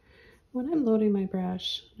 When I'm loading my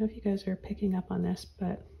brush, I don't know if you guys are picking up on this,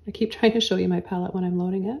 but I keep trying to show you my palette when I'm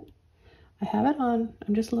loading it. I have it on,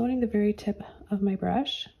 I'm just loading the very tip of my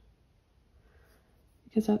brush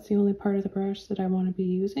because that's the only part of the brush that I want to be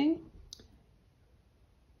using.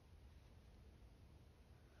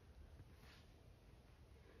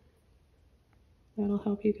 That'll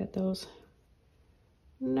help you get those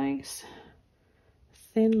nice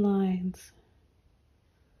thin lines.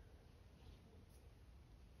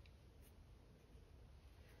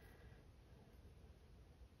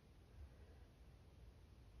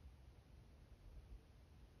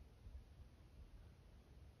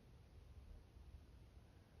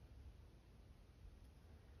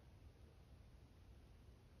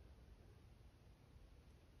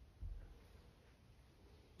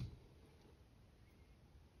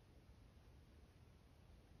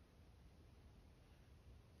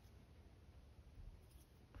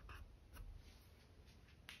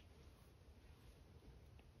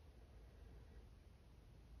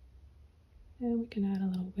 And we can add a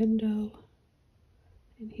little window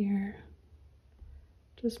in here.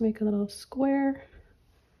 Just make a little square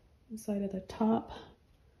inside of the top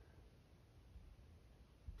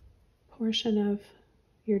portion of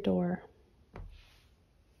your door.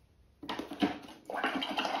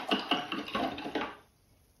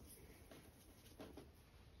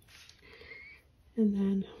 And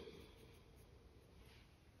then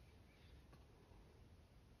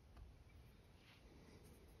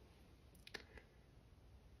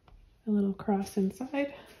a little cross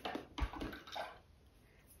inside.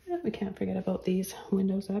 And we can't forget about these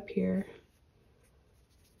windows up here.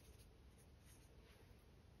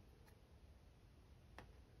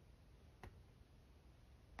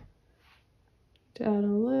 To add a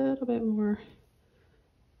little bit more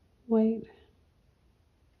white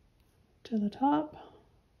to the top,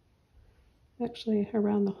 actually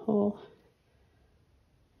around the whole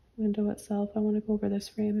window itself. I want to go over this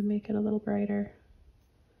frame and make it a little brighter.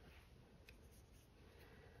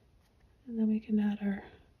 And then we can add our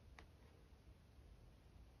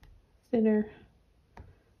thinner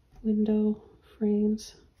window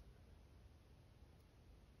frames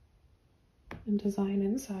and design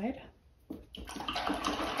inside.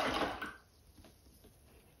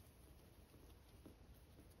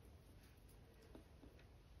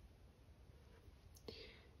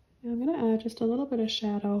 Now I'm going to add just a little bit of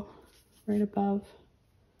shadow right above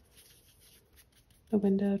the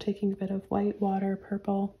window, taking a bit of white, water,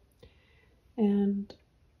 purple, and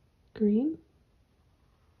green.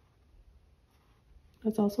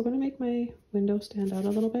 That's also going to make my window stand out a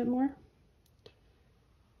little bit more.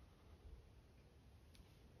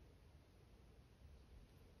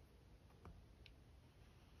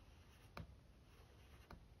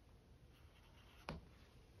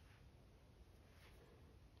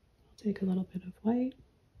 I'll take a little bit of white.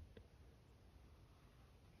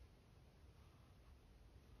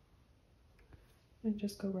 And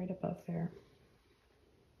just go right above there.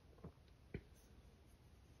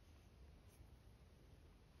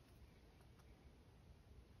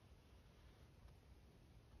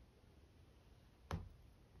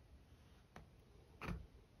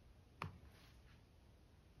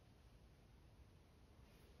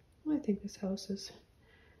 I think this house is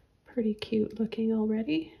pretty cute looking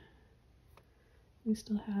already. We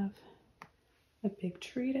still have a big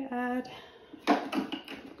tree to add.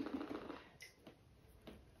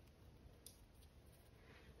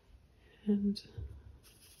 And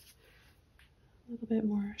a little bit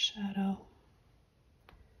more shadow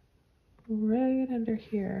right under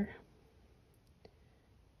here.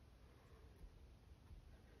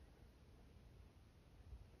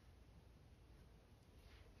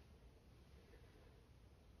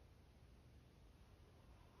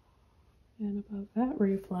 And above that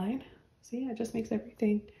roof line. See, it just makes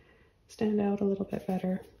everything stand out a little bit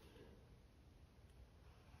better.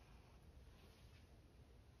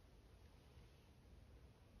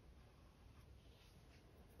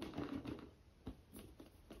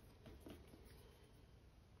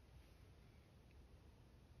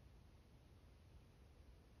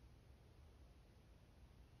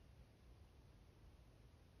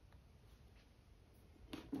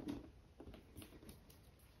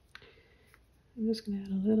 I'm just going to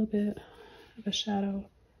add a little bit of a shadow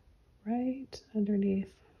right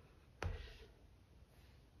underneath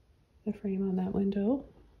the frame on that window.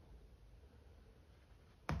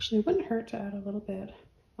 Actually, it wouldn't hurt to add a little bit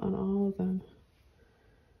on all of them.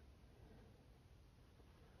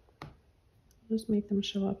 Just make them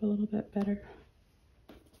show up a little bit better.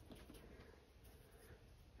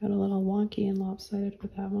 Got a little wonky and lopsided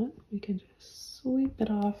with that one. We can just sweep it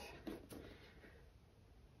off.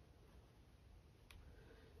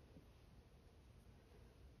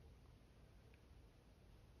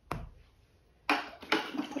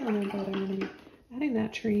 I remember that I'm going to be adding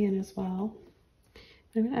that tree in as well.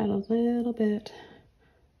 I'm going to add a little bit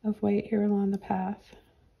of white here along the path.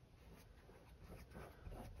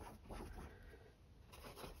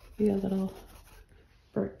 Be a little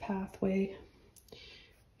bird pathway.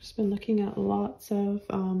 Just been looking at lots of,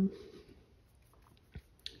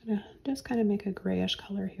 just kind of make a grayish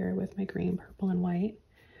color here with my green, purple, and white.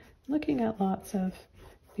 Looking at lots of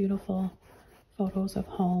beautiful photos of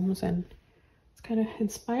homes, and it's kind of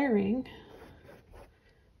inspiring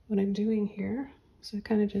what I'm doing here. So I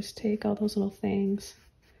kind of just take all those little things,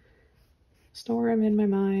 store them in my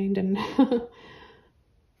mind, and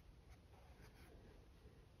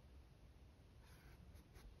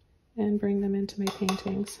and bring them into my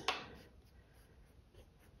paintings.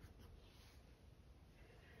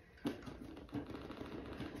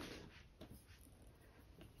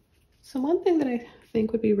 So one thing that I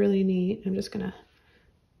think would be really neat, I'm just gonna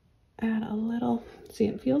add a little, see,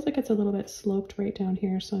 it feels like it's a little bit sloped right down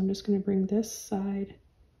here, so I'm just gonna bring this side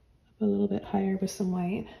up a little bit higher with some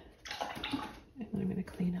white. And I'm gonna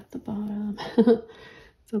clean up the bottom.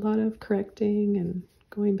 It's a lot of correcting and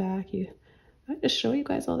going back. I just show you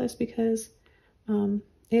guys all this because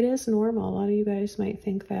it is normal. A lot of you guys might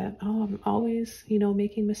think that, oh, I'm always, you know,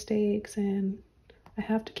 making mistakes and I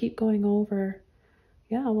have to keep going over.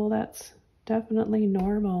 Yeah, well, that's definitely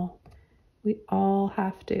normal. We all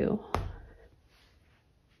have to.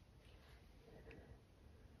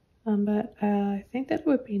 But I think that it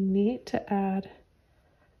would be neat to add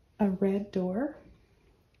a red door.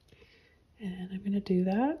 And I'm going to do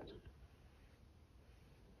that.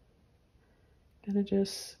 Gonna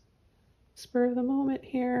just spur of the moment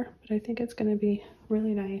here, but I think it's going to be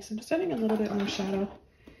really nice. I'm just adding a little bit more shadow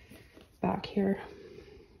back here.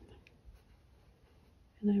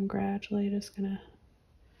 And I'm gradually just going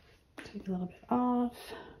to take a little bit off,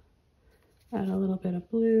 add a little bit of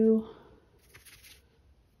blue,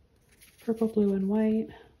 purple, blue, and white.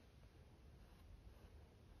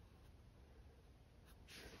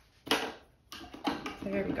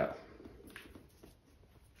 There we go.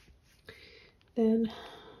 Then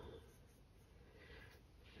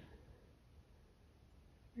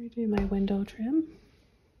redo my window trim.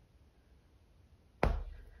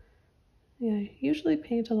 Yeah, I usually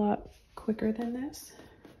paint a lot quicker than this,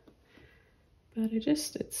 but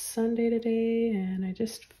it's Sunday today and I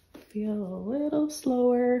just feel a little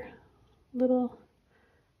slower, a little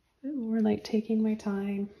bit more like taking my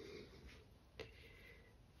time.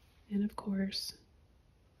 And of course,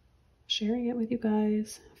 sharing it with you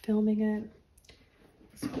guys, filming it.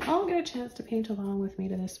 So you all get a chance to paint along with me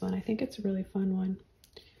to this one. I think it's a really fun one.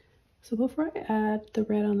 So before I add the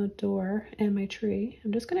red on the door and my tree,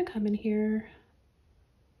 I'm just going to come in here,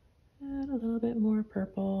 add a little bit more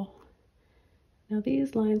purple. Now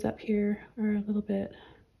these lines up here are a little bit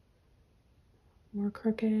more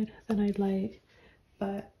crooked than I'd like,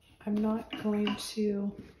 but I'm not going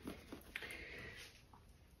to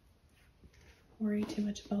worry too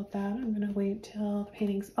much about that. I'm going to wait till the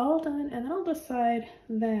painting's all done and then I'll decide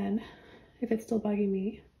then if it's still bugging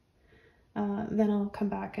me. Then I'll come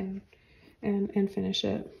back and finish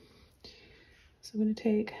it. So I'm going to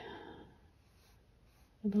take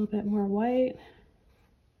a little bit more white.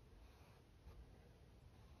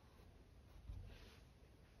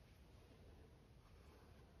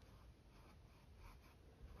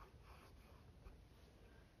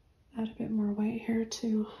 Add a bit more white here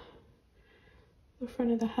to the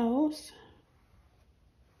front of the house.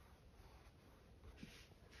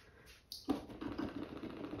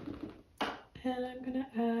 And I'm going to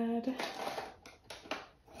add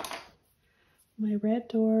my red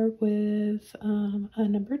door with a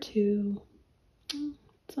number 2.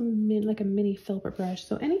 It's like a mini filbert brush.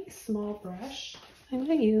 So any small brush. I'm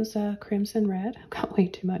going to use a crimson red. I've got way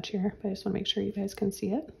too much here, but I just want to make sure you guys can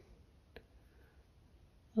see it.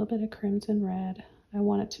 A little bit of crimson red. I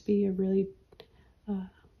want it to be a really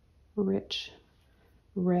rich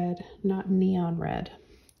red, not neon red.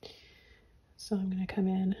 So I'm going to come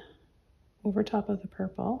in over top of the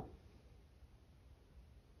purple.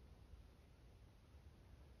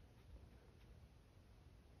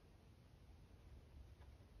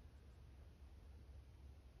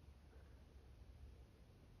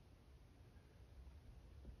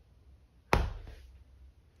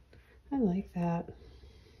 I like that.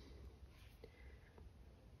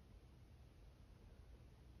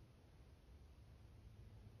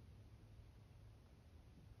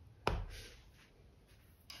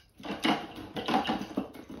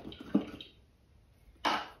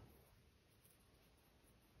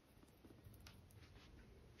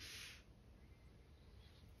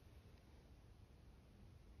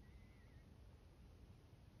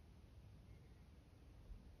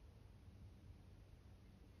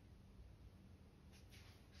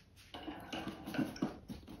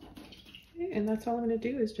 And that's all I'm going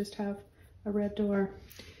to do is just have a red door.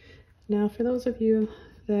 Now for those of you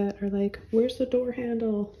that are like, where's the door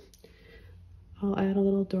handle? I'll add a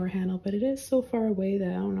little door handle, but it is so far away that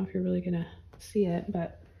I don't know if you're really going to see it,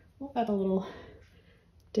 but we'll add a little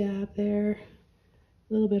dab there,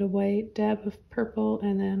 a little bit of white, dab of purple,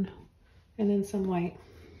 and then some white.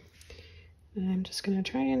 And I'm just going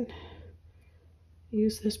to try and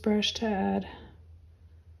use this brush to add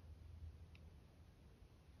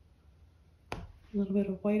a little bit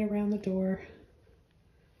of white around the door.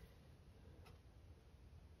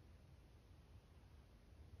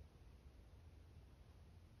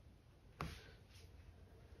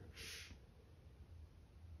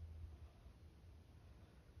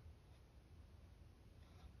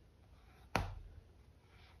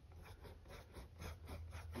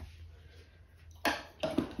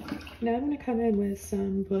 Now I'm going to come in with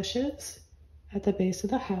some bushes at the base of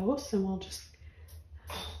the house, and we'll just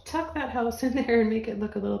tuck that house in there and make it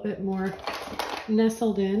look a little bit more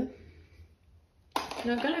nestled in.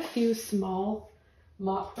 And I've got a few small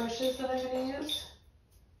mop brushes that I'm going to use.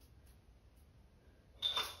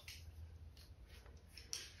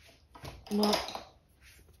 Well,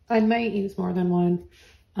 I might use more than one,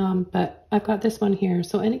 but I've got this one here.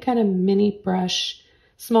 So any kind of mini brush,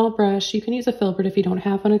 small brush, you can use a filbert if you don't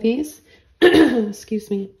have one of these. Excuse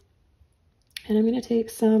me. And I'm going to take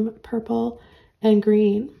some purple and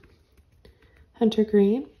green, hunter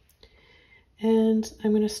green, and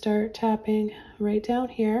I'm going to start tapping right down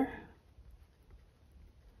here.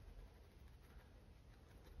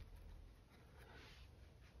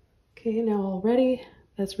 Okay, now already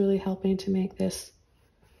that's really helping to make this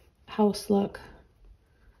house look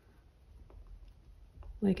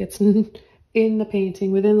like it's in the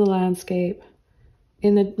painting, within the landscape,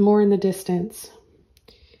 more in the distance.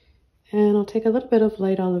 And I'll take a little bit of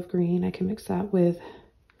light olive green. I can mix that with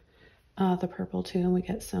the purple too, and we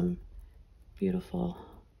get some beautiful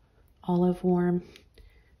olive warm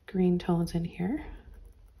green tones in here.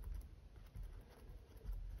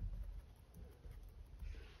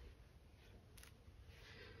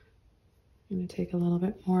 I'm going to take a little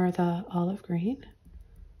bit more of the olive green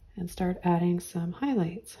and start adding some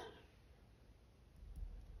highlights.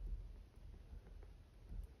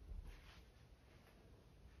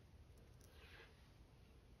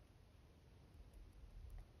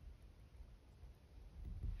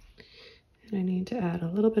 And I need to add a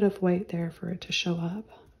little bit of white there for it to show up.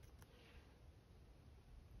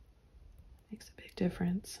 Makes a big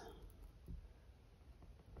difference.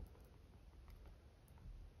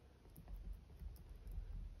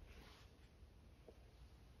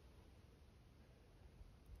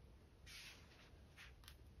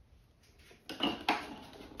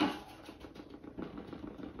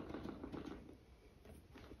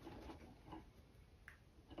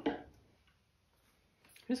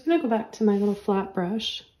 I'm just going to go back to my little flat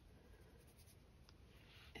brush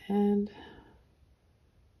and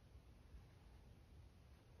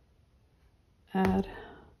add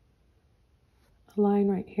a line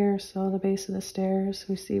right here. So the base of the stairs,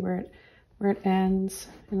 we see where it ends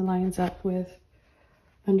and lines up with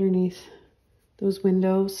underneath those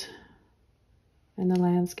windows and the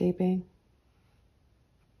landscaping.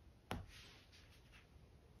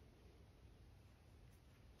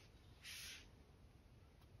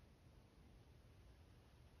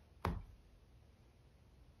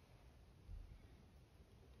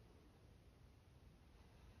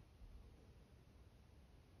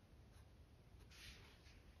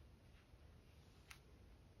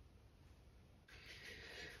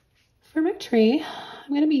 For my tree, I'm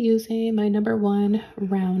going to be using my #1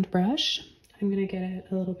 round brush. I'm going to get it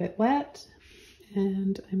a little bit wet,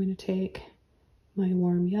 and I'm going to take my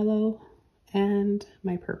warm yellow and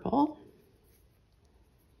my purple.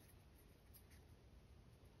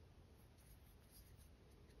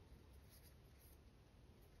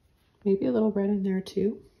 Maybe a little red in there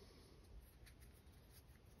too.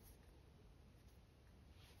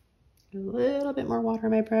 A little bit more water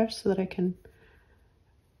on my brush so that I can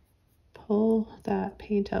pull that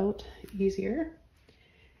paint out easier.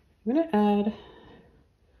 I'm going to add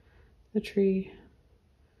the tree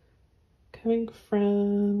coming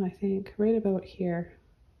from, I think, right about here.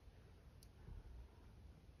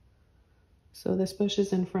 So this bush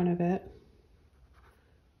is in front of it.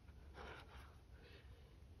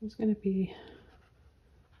 It's going to be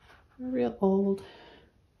a real old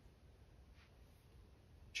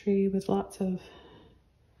tree with lots of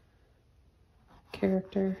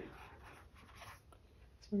character.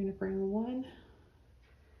 So we're going to bring one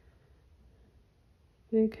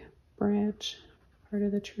big branch, part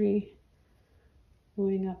of the tree,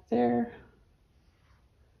 going up there.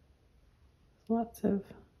 Lots of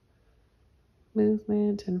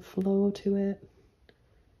movement and flow to it.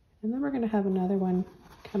 And then we're going to have another one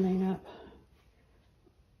coming up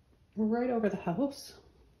right over the house.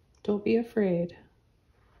 Don't be afraid.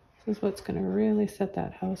 This is what's going to really set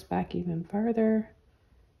that house back even farther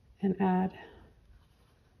and add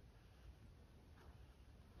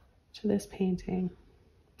to this painting,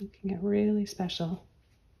 making it really special.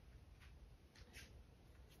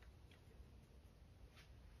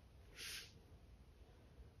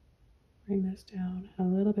 Bring this down a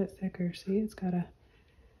little bit thicker. See, it's gotta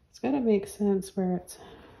make sense where it's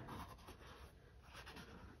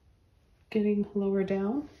getting lower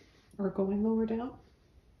down or going lower down.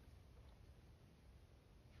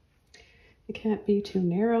 It can't be too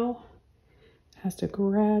narrow. It has to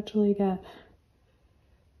gradually get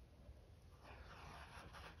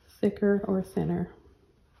thicker or thinner.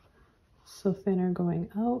 So thinner going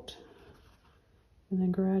out and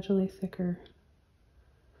then gradually thicker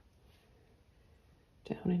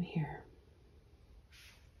down in here.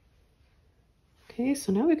 Okay,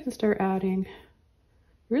 so now we can start adding. You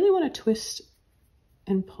really want to twist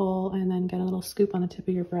and pull and then get a little scoop on the tip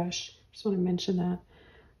of your brush. Just want to mention that.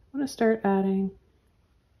 I want to start adding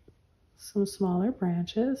some smaller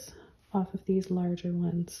branches off of these larger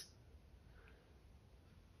ones.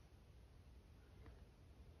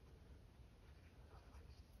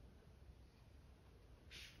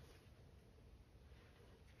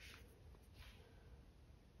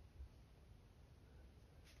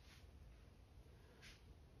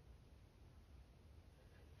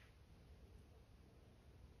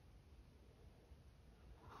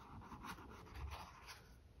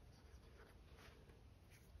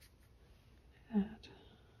 Add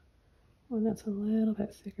one that's a little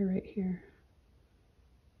bit thicker right here.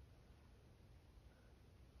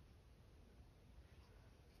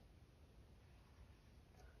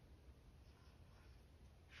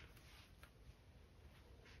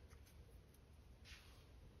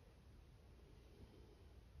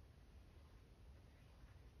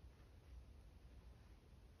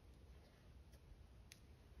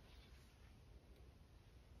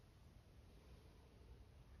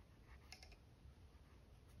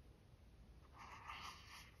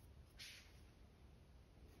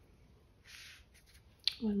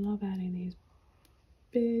 Oh, I love adding these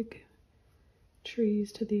big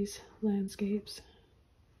trees to these landscapes.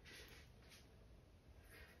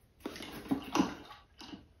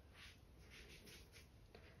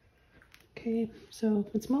 Okay, so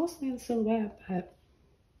it's mostly in silhouette, but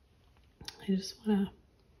I just want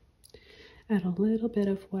to add a little bit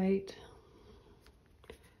of white,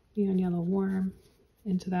 neon yellow warm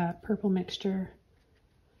into that purple mixture,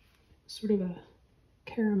 sort of a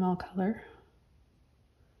caramel color.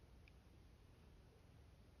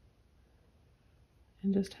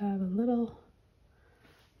 And just have a little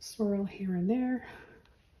swirl here and there.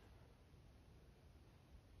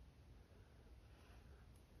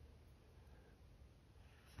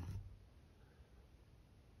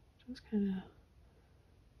 Just kind of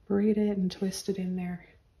braid it and twist it in there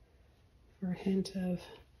for a hint of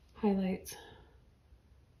highlights.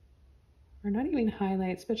 Or not even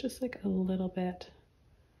highlights, but just like a little bit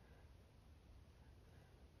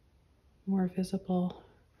more visible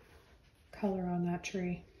color on that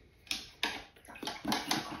tree.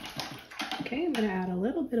 Okay, I'm going to add a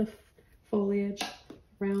little bit of foliage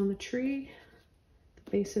around the tree, the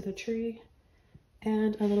base of the tree,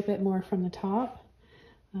 and a little bit more from the top.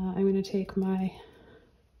 I'm going to take my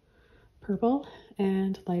purple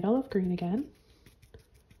and light olive green again.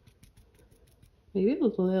 Maybe a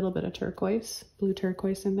little bit of turquoise, blue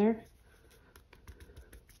turquoise in there.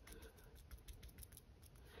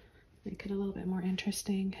 Make it a little bit more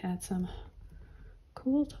interesting. Add some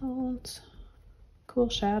cool tones, cool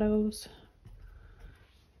shadows.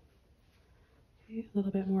 Okay, a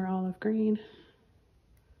little bit more olive green.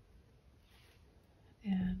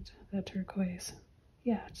 And the turquoise.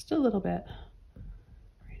 Yeah, just a little bit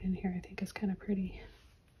right in here. I think is kind of pretty.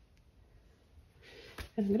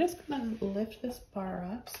 And I'm just going to lift this bar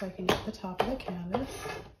up so I can get the top of the canvas.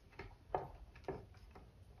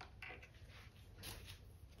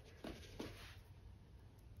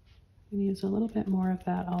 I'm going to use a little bit more of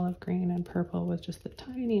that olive green and purple with just the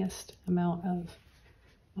tiniest amount of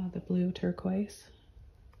the blue turquoise.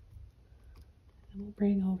 And we'll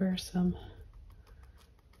bring over some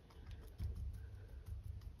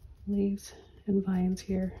leaves and vines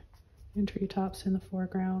here and treetops in the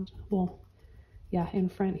foreground. Well, yeah, in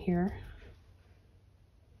front here.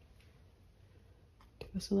 Give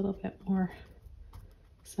us a little bit more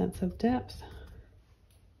sense of depth.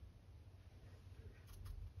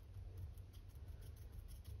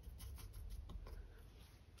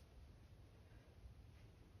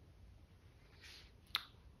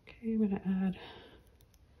 Okay, I'm going to add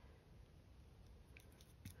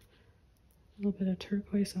a little bit of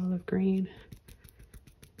turquoise olive green,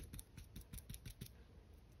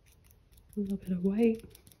 a little bit of white,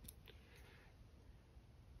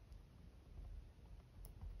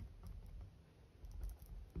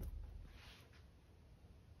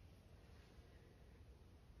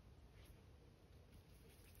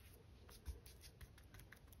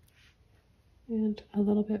 and a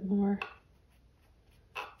little bit more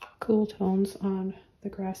cool tones on the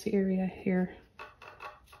grassy area here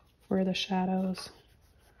for the shadows.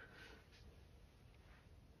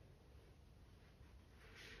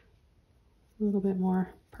 A little bit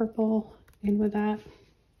more purple in with that,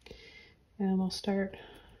 and we'll start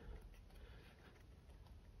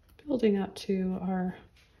building up to our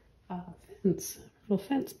fence, little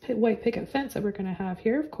fence, white picket fence that we're going to have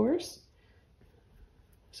here, of course.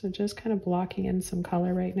 So just kind of blocking in some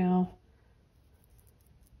color right now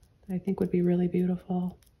that I think would be really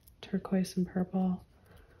beautiful. Turquoise and purple,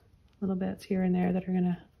 little bits here and there that are going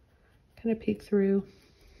to kind of peek through.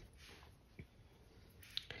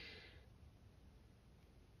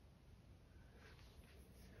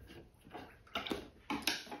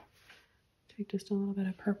 Take just a little bit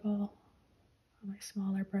of purple on my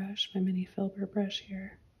smaller brush, my mini filbert brush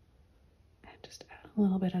here, and just add a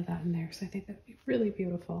little bit of that in there. So I think that would be really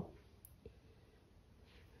beautiful.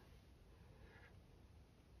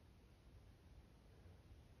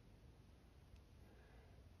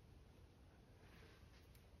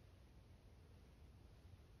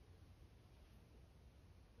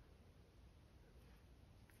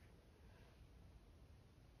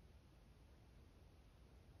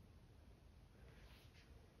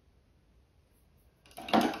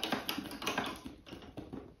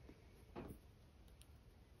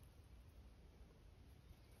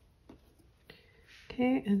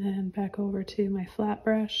 Okay, and then back over to my flat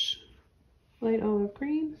brush, light olive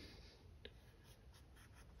green.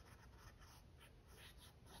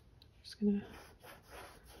 Just gonna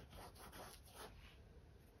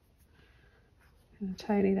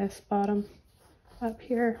tidy this bottom up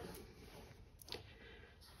here.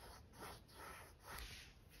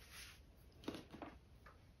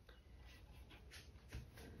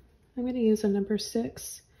 I'm going to use a number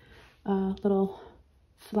 6 little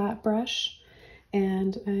flat brush,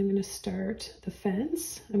 and I'm going to start the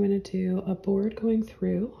fence. I'm going to do a board going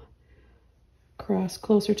through, cross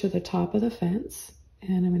closer to the top of the fence,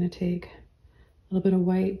 and I'm going to take a little bit of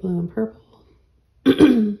white, blue, and purple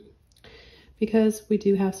because we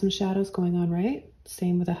do have some shadows going on, right?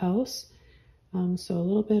 Same with the house. So a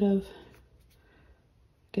little bit of,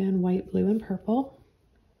 again, white, blue, and purple.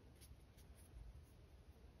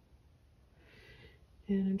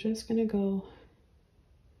 And I'm just going to go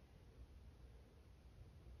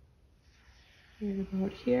right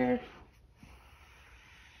about here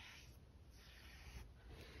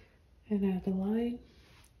and add the line.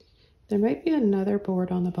 There might be another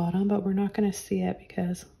board on the bottom, but we're not going to see it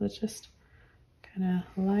because let's just kind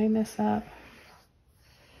of line this up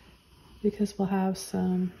because we'll have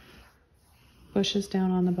some bushes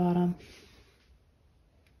down on the bottom.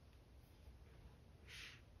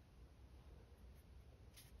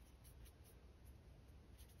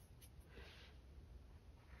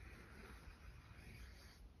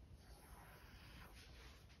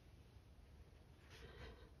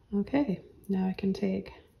 Okay, now I can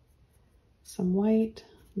take some white,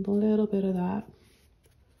 a little bit of that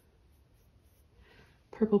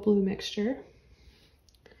purple blue mixture,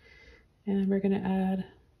 and we're going to add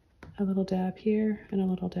a little dab here and a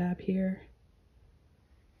little dab here.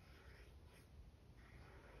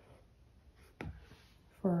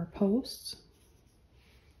 For our posts.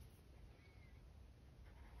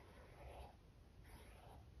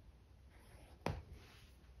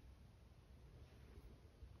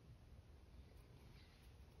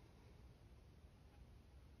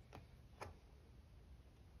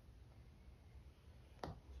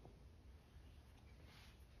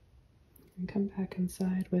 And come back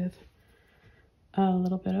inside with a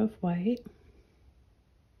little bit of white.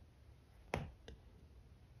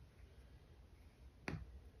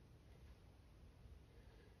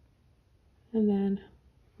 And then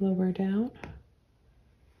lower down,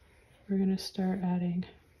 we're going to start adding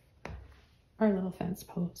our little fence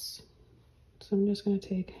posts. So I'm just going to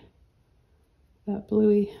take that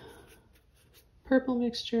bluey purple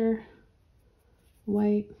mixture,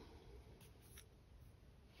 white,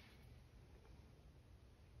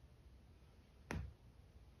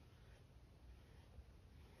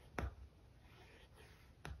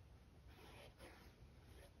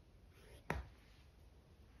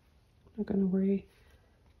 not going to worry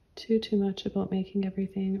too much about making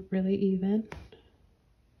everything really even.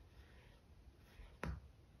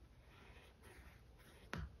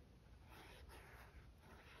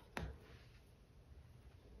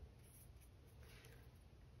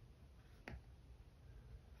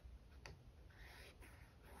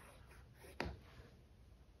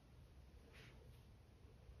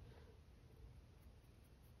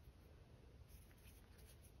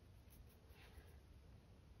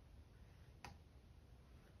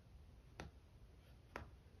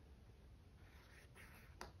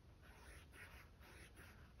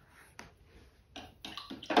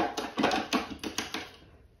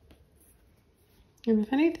 And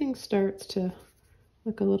if anything starts to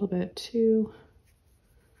look a little bit too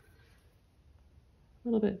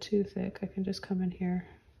thick, I can just come in here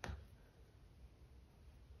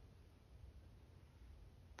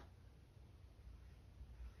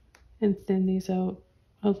and thin these out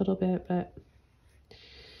a little bit, but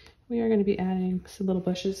we are going to be adding some little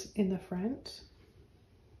bushes in the front.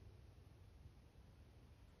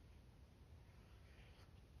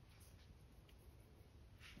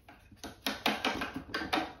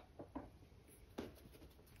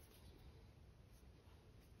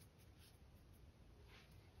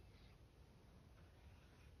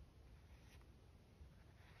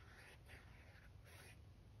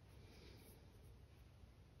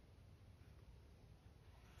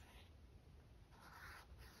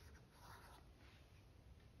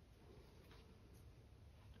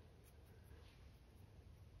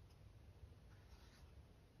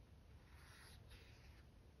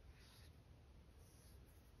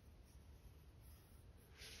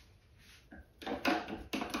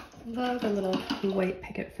 Love a little white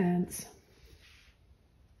picket fence.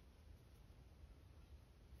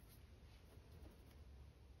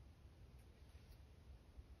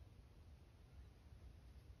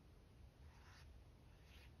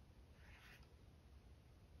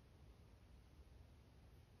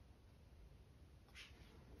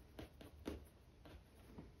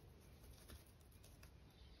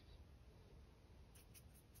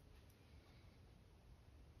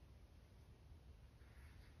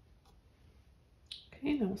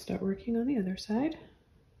 Okay, now we'll start working on the other side.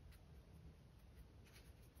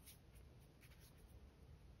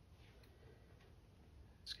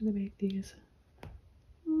 Just going to make these a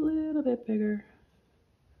little bit bigger.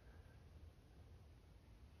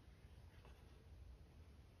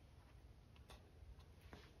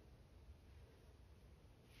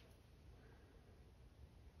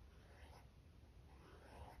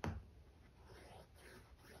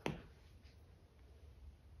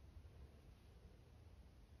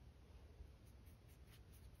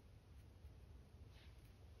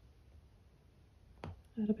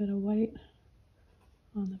 Add a bit of white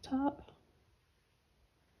on the top.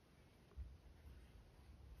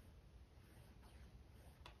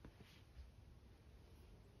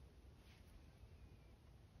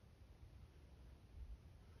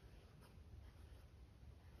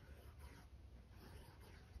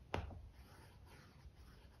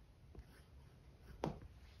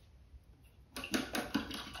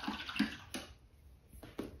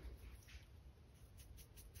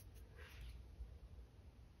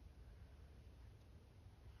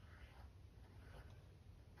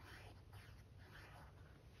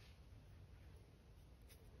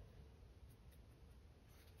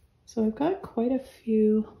 So I've got quite a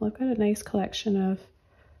few, I've got a nice collection of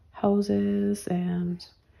houses and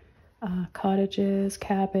cottages,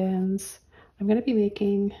 cabins. I'm going to be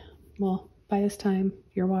making, well, by this time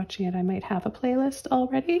you're watching it, I might have a playlist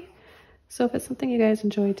already. So if it's something you guys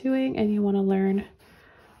enjoy doing and you want to learn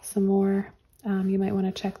some more, you might want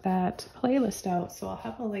to check that playlist out. So I'll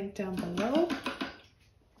have a link down below.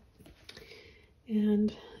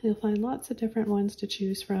 And you'll find lots of different ones to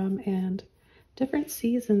choose from and different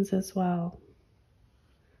seasons as well.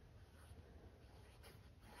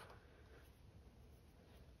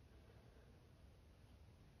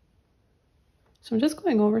 So I'm just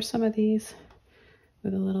going over some of these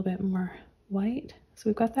with a little bit more white. So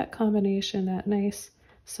we've got that combination, that nice,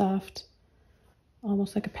 soft,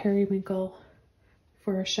 almost like a periwinkle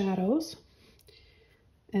for our shadows.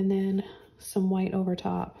 And then some white over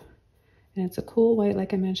top. And it's a cool white,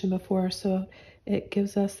 like I mentioned before, so it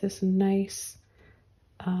gives us this nice,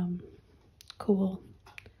 cool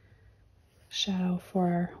shadow for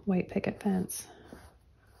our white picket fence.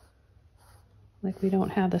 Like we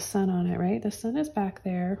don't have the sun on it, right? The sun is back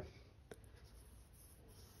there.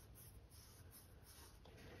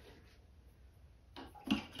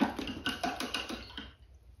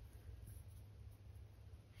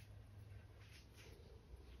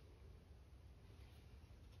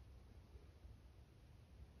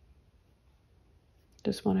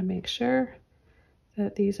 Just want to make sure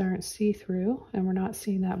that these aren't see-through and we're not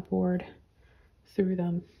seeing that board through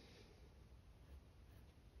them.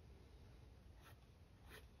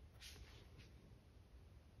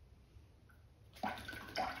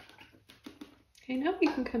 Okay, now we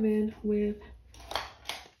can come in with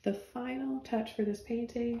the final touch for this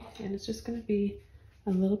painting, and it's just going to be a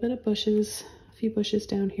little bit of bushes, a few bushes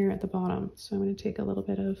down here at the bottom. So I'm going to take a little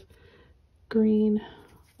bit of green,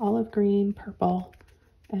 olive green, purple,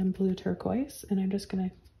 and blue turquoise, and I'm just going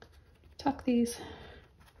to tuck these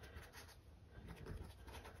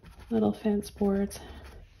little fence boards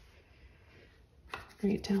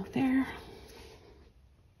right down there.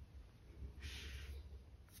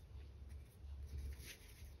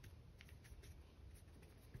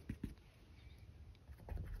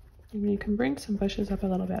 And you can bring some bushes up a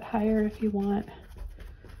little bit higher if you want.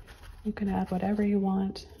 You can add whatever you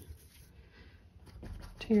want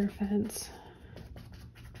to your fence.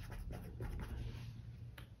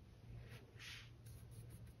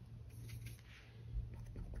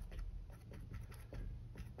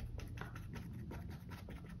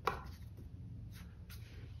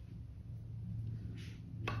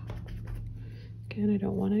 Again, I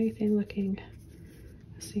don't want anything looking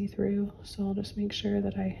see-through, so I'll just make sure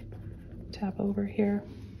that I tap over here.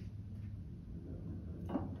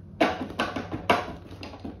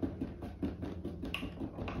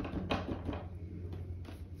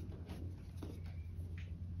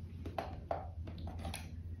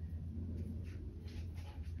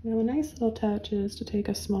 Now a nice little touch is to take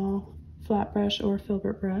a small flat brush or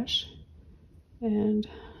filbert brush and a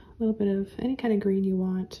little bit of any kind of green you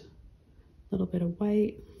want, a little bit of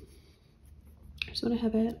white. I just want to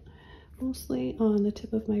have it mostly on the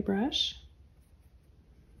tip of my brush.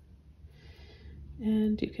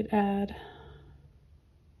 And you could add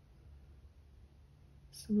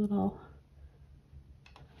some little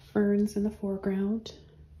ferns in the foreground.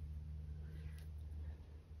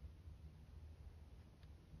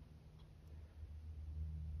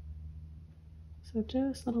 So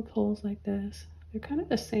just little pulls like this. They're kind of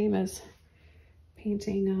the same as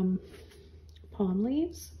painting palm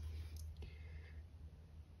leaves.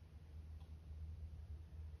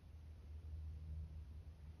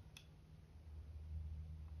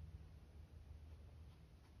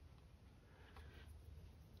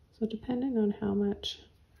 So depending on how much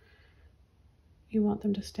you want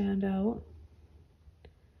them to stand out,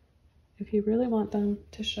 if you really want them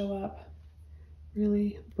to show up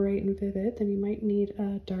really bright and vivid, then you might need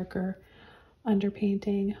a darker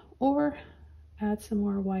underpainting or add some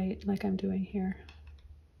more white like I'm doing here.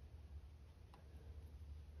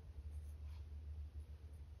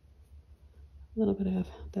 A little bit of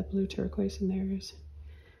that blue turquoise in there is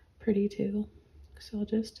pretty too. So I'll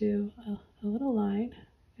just do a little line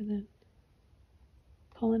and then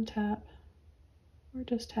pull and tap, or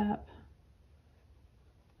just tap.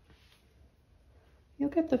 You'll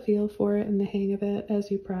get the feel for it and the hang of it as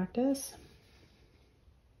you practice.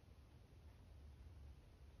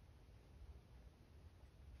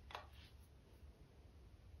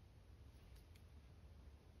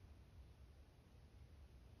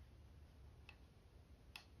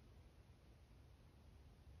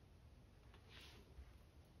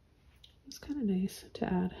 It's kind of nice to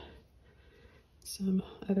add some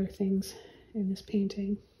other things in this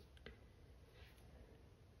painting.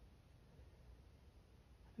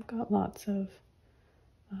 I've got lots of,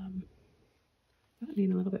 I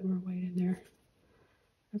need a little bit more white in there.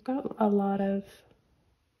 I've got a lot of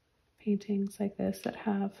paintings like this that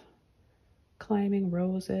have climbing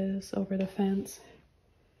roses over the fence.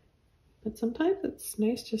 But sometimes it's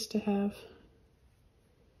nice just to have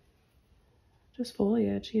just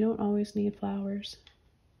foliage. You don't always need flowers.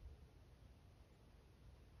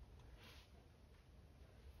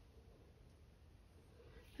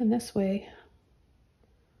 And this way,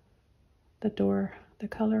 the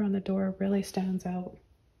color on the door really stands out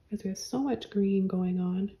because there's so much green going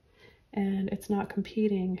on and it's not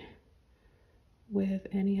competing with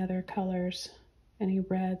any other colors, any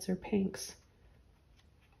reds or pinks,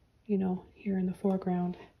 you know, here in the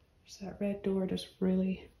foreground. So that red door just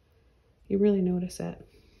really, you really notice it.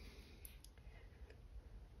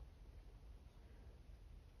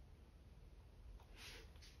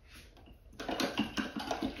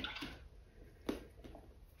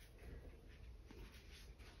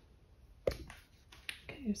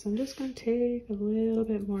 Okay, so I'm just going to take a little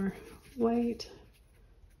bit more white,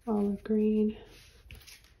 olive green.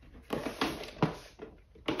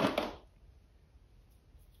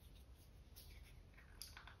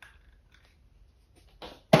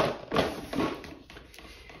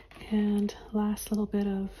 And last little bit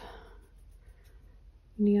of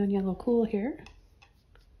neon yellow cool here.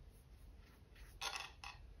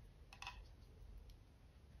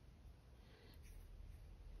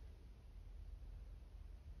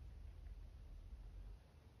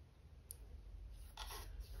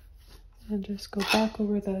 And just go back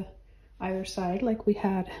over the either side like we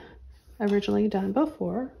had originally done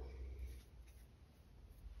before.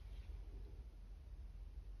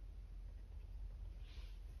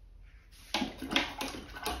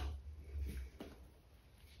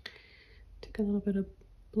 Take a little bit of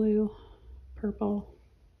blue, purple.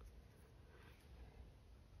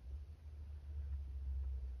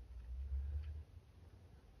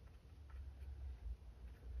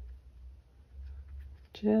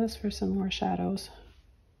 Just for some more shadows.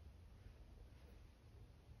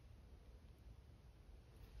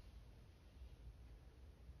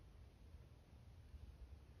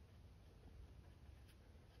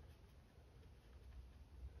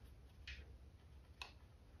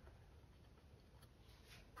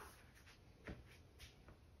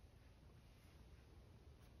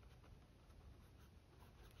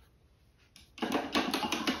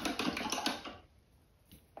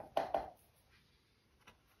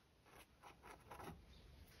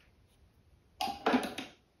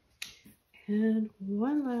 And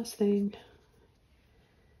one last thing,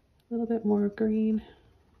 a little bit more green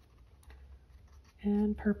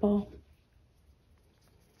and purple.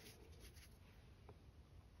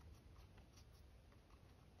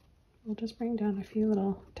 We'll just bring down a few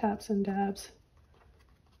little taps and dabs.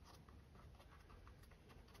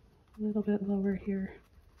 A little bit lower here,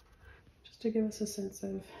 just to give us a sense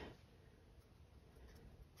of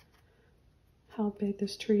how big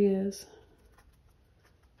this tree is.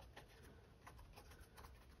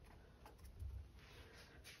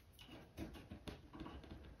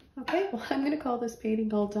 Okay, well, I'm going to call this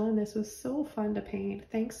painting all done. This was so fun to paint.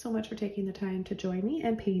 Thanks so much for taking the time to join me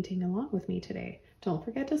and painting along with me today. Don't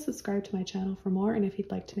forget to subscribe to my channel for more, and if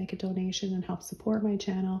you'd like to make a donation and help support my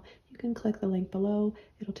channel, you can click the link below.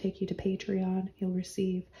 It'll take you to Patreon. You'll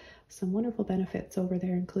receive some wonderful benefits over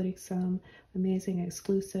there, including some amazing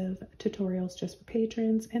exclusive tutorials just for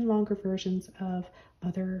patrons and longer versions of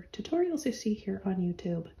other tutorials you see here on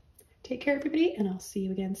YouTube. Take care, everybody, and I'll see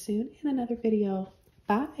you again soon in another video.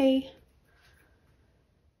 Bye!